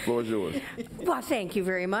McGuire, the floor is yours. Well, thank you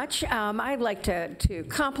very much. I'd like to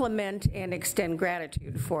compliment and extend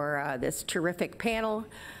gratitude for this terrific panel.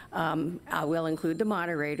 I will include the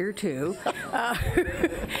moderator, too,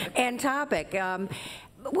 and topic.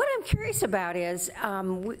 What I'm curious about is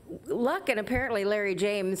luck and apparently Larry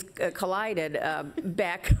James collided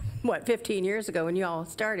back, 15 years ago when you all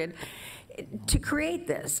started to create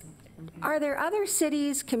this. Are there other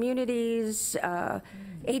cities, communities,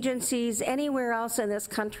 agencies, anywhere else in this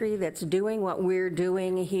country that's doing what we're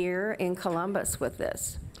doing here in Columbus with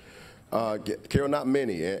this? Carol, not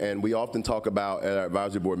many, and we often talk about at our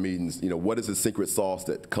advisory board meetings, what is the secret sauce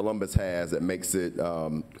that Columbus has that makes it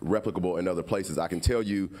replicable in other places? I can tell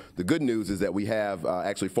you the good news is that we have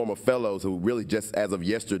actually former fellows who really just as of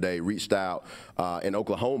yesterday reached out in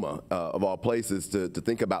Oklahoma, of all places, to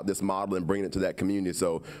think about this model and bringing it to that community.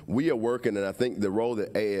 So we are working, and I think the role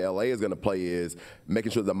that AALA is going to play is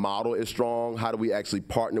making sure the model is strong. How do we actually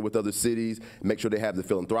partner with other cities, make sure they have the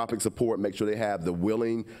philanthropic support, make sure they have the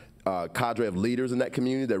willing cadre of leaders in that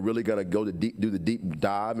community that are really going to go to do the deep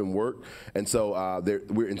dive and work. And so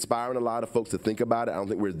we're inspiring a lot of folks to think about it. I don't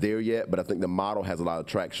think we're there yet, but I think the model has a lot of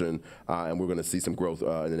traction, and we're going to see some growth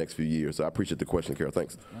in the next few years. So I appreciate the question, Carol.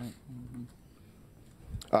 Thanks.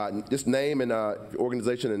 Just name and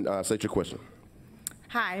organization and state your question.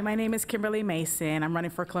 Hi, my name is Kimberly Mason. I'm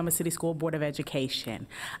running for Columbus City School Board of Education.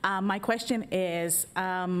 My question is,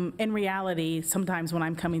 in reality, sometimes when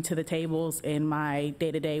I'm coming to the tables in my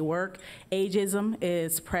day-to-day work, ageism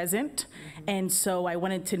is present. And so I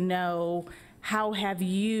wanted to know, how have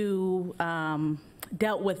you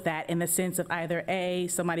dealt with that in the sense of either A,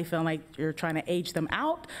 somebody feeling like you're trying to age them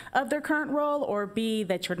out of their current role, or B,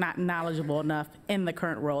 that you're not knowledgeable enough in the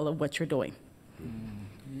current role of what you're doing?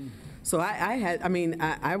 So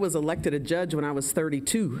I was elected a judge when I was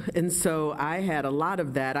 32, and so I had a lot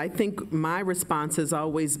of that. I think my response has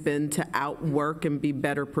always been to outwork and be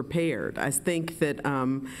better prepared. I think that,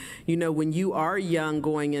 when you are young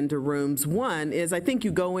going into rooms, one is I think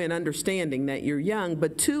you go in understanding that you're young,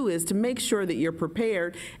 but two is to make sure that you're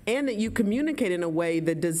prepared and that you communicate in a way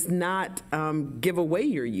that does not give away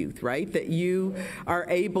your youth, right? That you are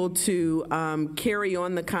able to carry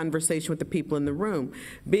on the conversation with the people in the room.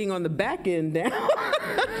 Being on the back end now.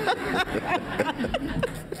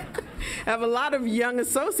 I have a lot of young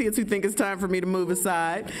associates who think it's time for me to move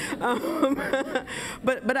aside.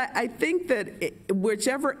 But I think that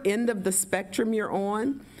whichever end of the spectrum you're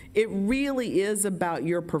on, it really is about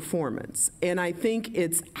your performance. And I think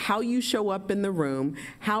it's how you show up in the room,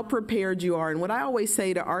 how prepared you are. And what I always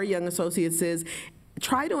say to our young associates is,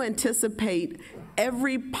 try to anticipate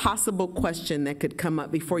every possible question that could come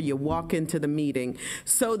up before you walk into the meeting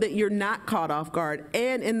so that you're not caught off guard.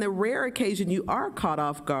 And in the rare occasion you are caught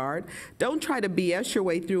off guard, don't try to BS your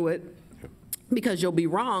way through it because you'll be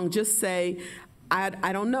wrong. Just say,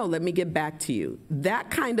 I don't know, let me get back to you.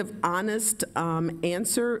 That kind of honest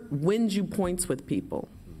answer wins you points with people.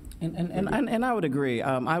 And I would agree.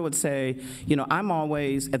 I would say, you know, I'm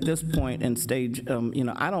always at this point in stage, you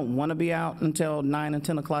know, I don't want to be out until 9 and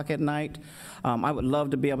 10 o'clock at night. I would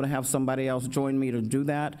love to be able to have somebody else join me to do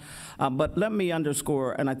that. But let me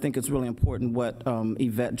underscore, and I think it's really important what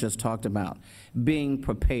Yvette just talked about, being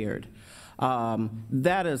prepared.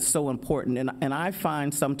 That is so important. And I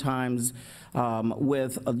find sometimes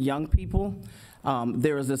with young people,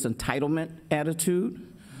 there is this entitlement attitude.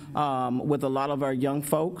 With a lot of our young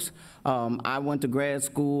folks. I went to grad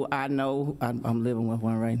school. I know, I'm living with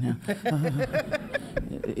one right now.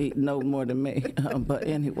 He knows more than me, but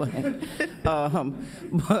anyway. But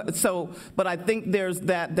I think there's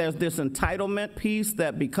this entitlement piece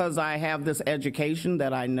that because I have this education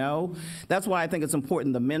that I know, that's why I think it's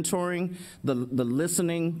important. The mentoring, the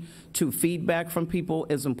listening to feedback from people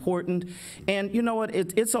is important. And you know what,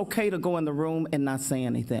 it's okay to go in the room and not say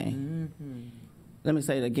anything. Mm-hmm. Let me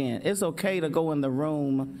say it again. It's okay to go in the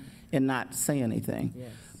room and not say anything. Yes.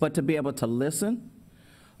 But to be able to listen,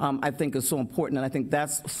 I think is so important. And I think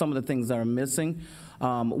that's some of the things that are missing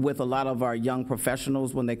with a lot of our young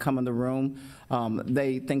professionals when they come in the room.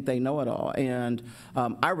 They think they know it all. And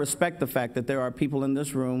I respect the fact that there are people in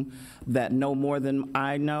this room that know more than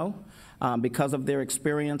I know because of their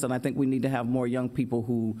experience. And I think we need to have more young people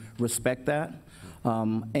who respect that.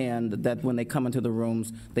 And that when they come into the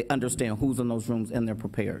rooms, they understand who's in those rooms and they're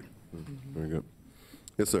prepared. Very good.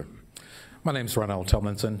 Yes, sir. My name is Ronald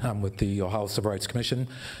Tomlinson. I'm with the Ohio Civil Rights Commission.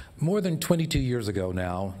 More than 22 years ago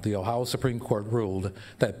now, the Ohio Supreme Court ruled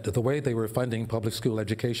that the way they were funding public school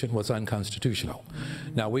education was unconstitutional.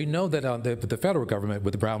 Now, we know that the federal government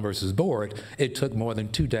with the Brown versus Board, it took more than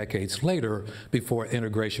 2 decades later before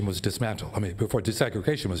integration was dismantled. I mean, before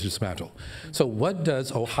desegregation was dismantled. So what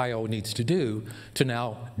does Ohio needs to do to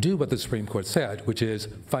now do what the Supreme Court said, which is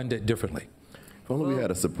fund it differently? If only we had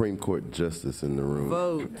a Supreme Court justice in the room.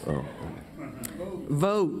 Vote. Oh.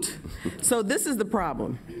 Vote. So this is the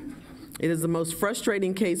problem. It is the most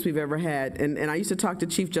frustrating case we've ever had. And I used to talk to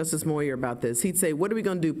Chief Justice Moyer about this. He'd say, what are we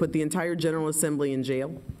going to do, put the entire General Assembly in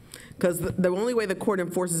jail? Because the only way the court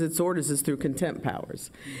enforces its orders is through contempt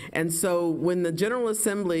powers. And so when the General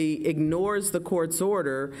Assembly ignores the court's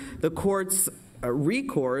order, the court's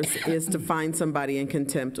recourse is to find somebody in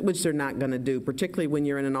contempt, which they're not going to do, particularly when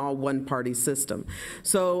you're in an all one-party system.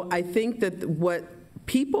 So I think that what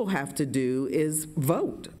people have to do is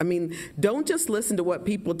vote. I mean, don't just listen to what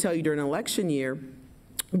people tell you during an election year.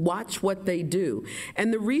 Watch what they do.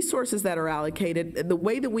 And the resources that are allocated, the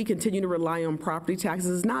way that we continue to rely on property taxes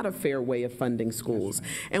is not a fair way of funding schools.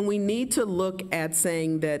 And we need to look at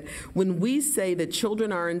saying that when we say that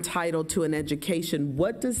children are entitled to an education,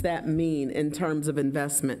 what does that mean in terms of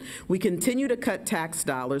investment? We continue to cut tax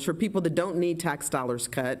dollars for people that don't need tax dollars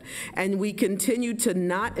cut, and we continue to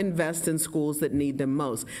not invest in schools that need them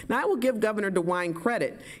most. Now, I will give Governor DeWine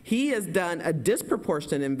credit. He has done a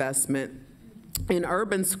disproportionate investment in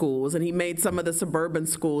urban schools, and he made some of the suburban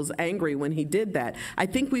schools angry when he did that. I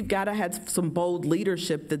think we've got to have some bold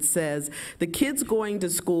leadership that says the kids going to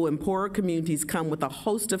school in poorer communities come with a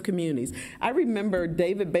host of communities. I remember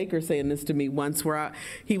David Baker saying this to me once where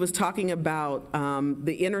he was talking about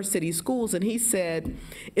the inner city schools, and he said,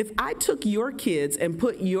 if I took your kids and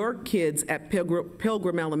put your kids at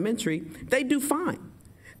Pilgrim Elementary, they do fine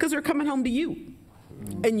because they're coming home to you.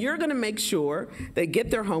 And you're going to make sure they get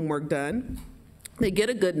their homework done, they get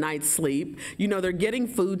a good night's sleep, you know, they're getting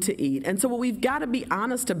food to eat. And so what we've got to be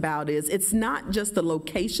honest about is it's not just the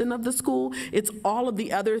location of the school, it's all of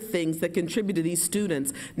the other things that contribute to these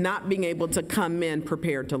students not being able to come in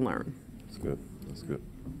prepared to learn. That's good. That's good.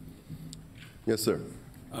 Yes, sir.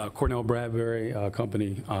 Cornell Bradbury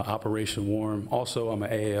Company, Operation Warm. Also, I'm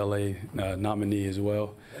an AALA nominee as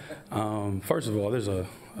well. First of all, there's a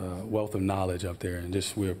wealth of knowledge up there, and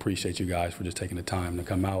just we appreciate you guys for just taking the time to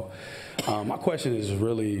come out. My question is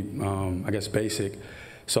really, I guess, basic.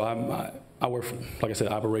 So I work for, like I said,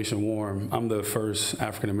 Operation Warm. I'm the first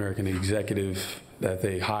African-American executive that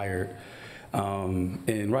they hired.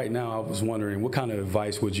 And right now, I was wondering, what kind of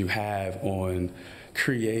advice would you have on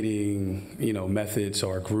creating, you know, methods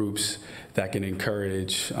or groups that can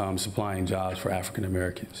encourage supplying jobs for African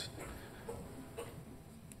Americans?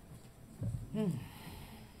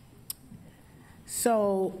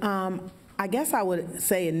 So I guess I would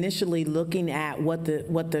say initially looking at what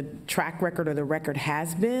the track record or the record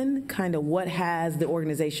has been, kind of what has the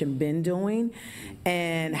organization been doing,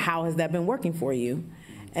 and how has that been working for you.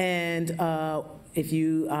 And if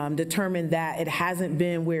you determine that it hasn't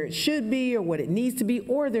been where it should be or what it needs to be,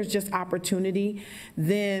 or there's just opportunity,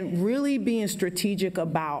 then really being strategic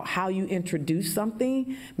about how you introduce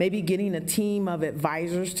something, maybe getting a team of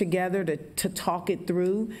advisors together to talk it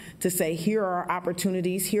through, to say, here are our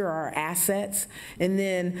opportunities, here are our assets, and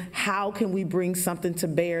then how can we bring something to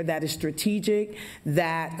bear that is strategic,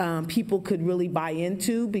 that people could really buy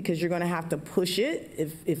into, because you're gonna have to push it.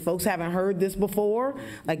 If folks haven't heard this before,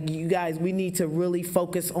 like you guys, we need to really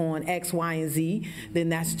focus on X, Y, and Z, then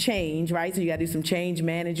that's change, right? So you gotta do some change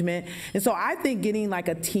management. And so I think getting like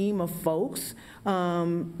a team of folks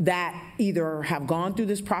that either have gone through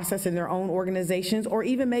this process in their own organizations or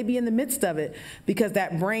even maybe in the midst of it, because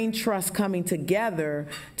that brain trust coming together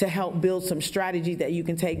to help build some strategy that you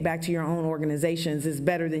can take back to your own organizations is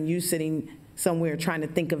better than you sitting somewhere trying to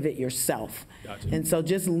think of it yourself. Gotcha. And so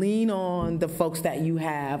just lean on the folks that you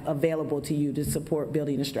have available to you to support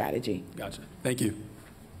building a strategy. Gotcha. Thank you.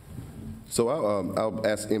 So I'll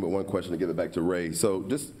ask Emmett one question to give it back to Ray. So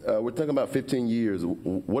just, we're talking about 15 years.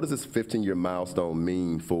 What does this 15-year milestone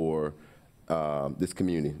mean for this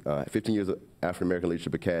community? 15 years of African American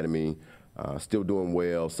Leadership Academy, still doing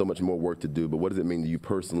well, so much more work to do, but what does it mean to you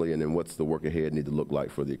personally, and then what's the work ahead need to look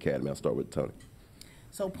like for the Academy? I'll start with Toni.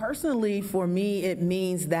 So personally, for me, it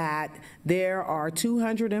means that there are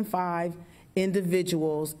 205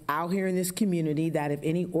 individuals out here in this community that if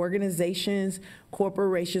any organizations,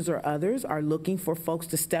 corporations, or others are looking for folks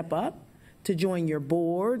to step up, to join your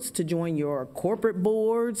boards, to join your corporate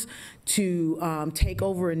boards, to take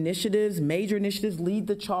over initiatives, major initiatives, lead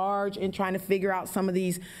the charge in trying to figure out some of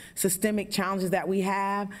these systemic challenges that we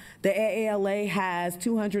have. The AALA has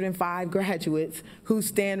 205 graduates who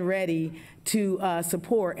stand ready to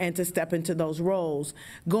support and to step into those roles.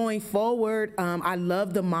 Going forward, I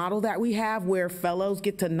love the model that we have where fellows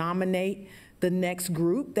get to nominate the next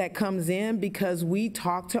group that comes in, because we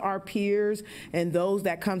talk to our peers and those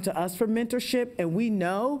that come to us for mentorship, and we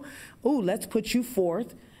know, ooh, let's put you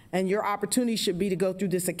forth, and your opportunity should be to go through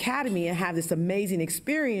this academy and have this amazing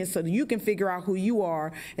experience so that you can figure out who you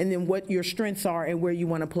are and then what your strengths are and where you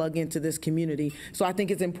want to plug into this community. So I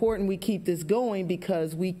think it's important we keep this going,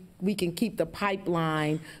 because we can keep the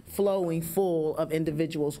pipeline flowing full of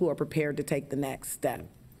individuals who are prepared to take the next step.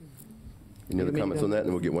 Any other comments on that? And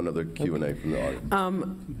we'll get one other Q&A from the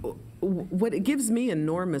audience. What it gives me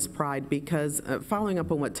enormous pride, because following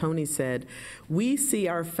up on what Toni said, we see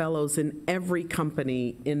our fellows in every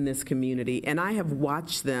company in this community, and I have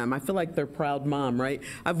watched them. I feel like they're proud mom, right?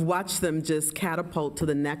 I've watched them just catapult to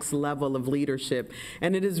the next level of leadership,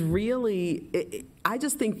 and it is really, I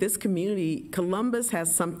just think this community, Columbus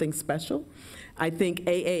has something special. I think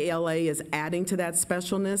AALA is adding to that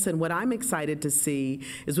specialness, and what I'm excited to see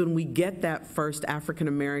is when we get that first African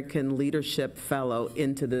American leadership fellow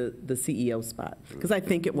into the CEO spot, because I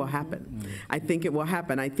think it will happen. I think it will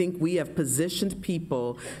happen. I think we have positioned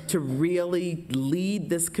people to really lead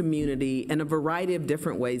this community in a variety of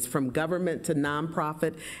different ways, from government to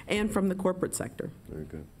nonprofit and from the corporate sector. Very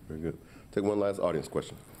good, very good. Take one last audience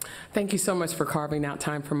question. Thank you so much for carving out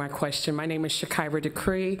time for my question. My name is Shakira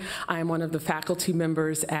Decree. I am one of the faculty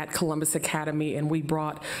members at Columbus Academy, and we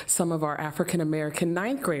brought some of our African-American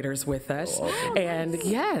ninth graders with us. Oh, awesome. And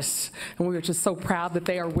yes, and we are just so proud that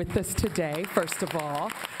they are with us today, first of all.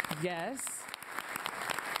 Yes.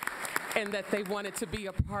 And that they wanted to be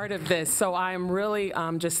a part of this. So I am really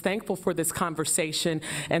just thankful for this conversation,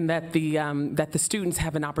 and that the students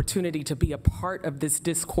have an opportunity to be a part of this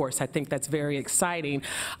discourse. I think that's very exciting.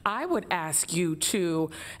 I would ask you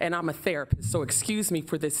to, and I'm a therapist, so excuse me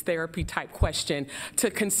for this therapy type question,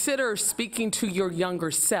 to consider speaking to your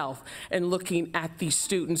younger self and looking at these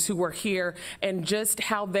students who are here and just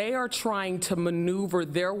how they are trying to maneuver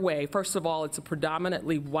their way. First of all, it's a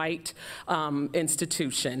predominantly white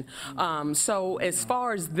institution. So as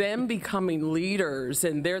far as them becoming leaders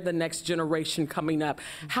and they're the next generation coming up,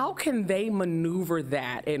 how can they maneuver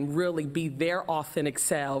that and really be their authentic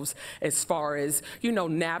selves as far as, you know,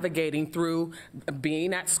 navigating through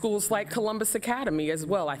being at schools like Columbus Academy as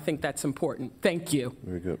well? I think that's important. Thank you.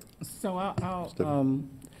 Very good. So I'll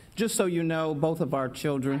Just so you know, both of our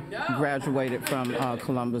children graduated from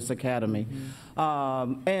Columbus Academy.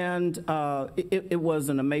 It was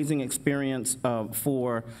an amazing experience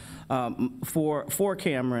for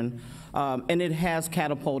Cameron, and it has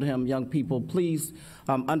catapulted him. Young people, please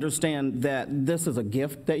understand that this is a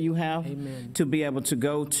gift that you have. Amen. To be able to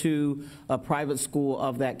go to a private school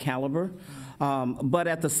of that caliber. But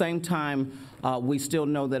at the same time, we still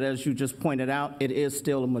know that, as you just pointed out, it is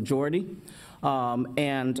still a majority.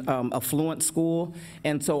 And affluent school,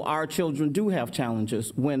 and so our children do have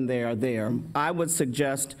challenges when they are there. I would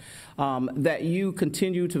suggest that you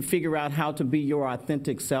continue to figure out how to be your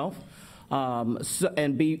authentic self,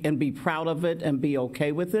 and be proud of it and be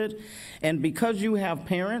okay with it. And because you have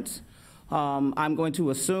parents, I'm going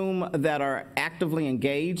to assume that are actively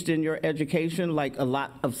engaged in your education, like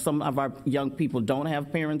some of our young people don't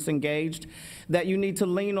have parents engaged, that you need to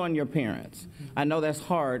lean on your parents. I know that's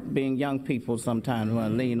hard being young people sometimes,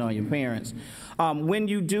 want to lean on your parents. When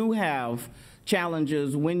you do have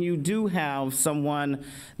challenges, when you do have someone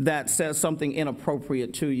that says something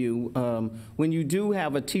inappropriate to you, when you do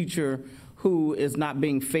have a teacher who is not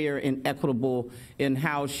being fair and equitable in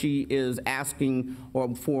how she is asking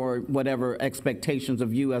or for whatever expectations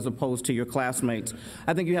of you as opposed to your classmates.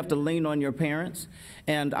 I think you have to lean on your parents.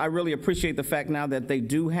 And I really appreciate the fact now that they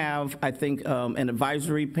do have, I think, an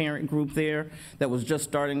advisory parent group there that was just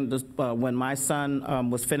starting this, when my son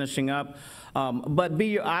was finishing up. But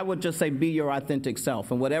I would just say be your authentic self.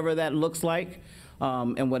 And whatever that looks like,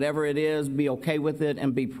 and whatever it is, be okay with it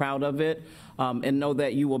and be proud of it. And know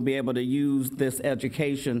that you will be able to use this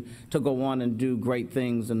education to go on and do great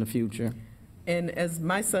things in the future. And as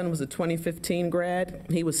my son was a 2015 grad,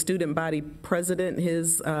 he was student body president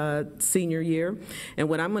his senior year. And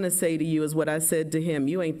what I'm going to say to you is what I said to him: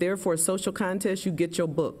 you ain't there for a social contest, you get your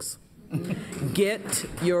books. Get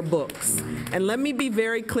your books. And let me be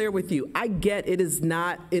very clear with you. I get it is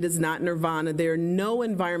not nirvana. There are no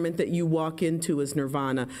environment that you walk into is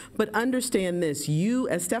nirvana. But understand this, you,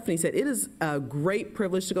 as Stephanie said, it is a great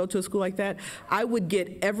privilege to go to a school like that. I would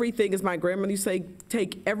get everything, as my grandmother used to say,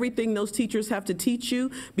 take everything those teachers have to teach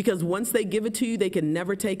you, because once they give it to you, they can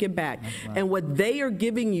never take it back. Right. And what they are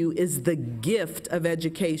giving you is the gift of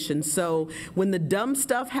education. So when the dumb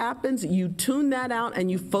stuff happens, you tune that out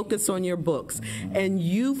and you focus on your books, and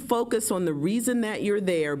you focus on the reason that you're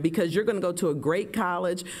there, because you're going to go to a great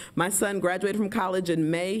college. My son graduated from college in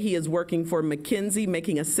May. He is working for McKinsey,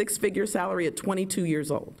 making a 6-figure salary at 22 years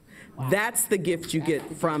old. Wow. That's the gift you get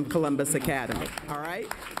from Columbus Academy, all right?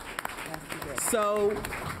 So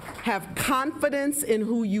have confidence in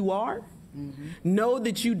who you are. Know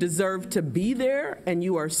that you deserve to be there and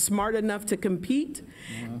you are smart enough to compete,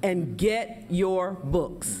 and get your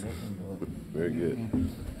books. Very good.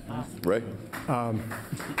 Ray?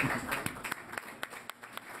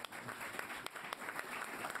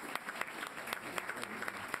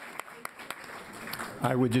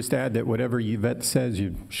 I would just add that whatever Yvette says,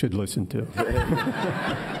 you should listen to.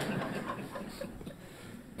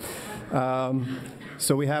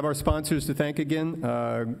 So we have our sponsors to thank again,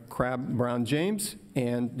 Crab Brown James.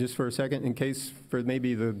 And just for a second, in case for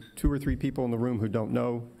maybe the 2 or 3 people in the room who don't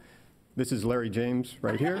know, this is Larry James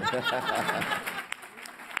right here.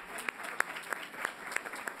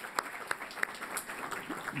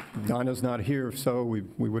 Donna's not here, so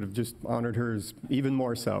we would have just honored her even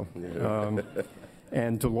more so.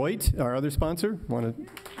 And Deloitte, our other sponsor, want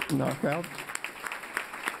to knock out?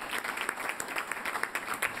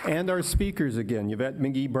 And our speakers again, Yvette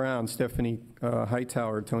McGee Brown, Stephanie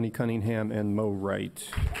Hightower, Toni Cunningham, and Mo Wright.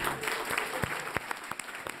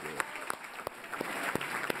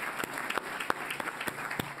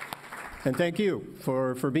 And thank you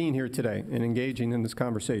for being here today and engaging in this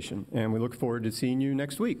conversation. And we look forward to seeing you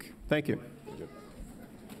next week. Thank you.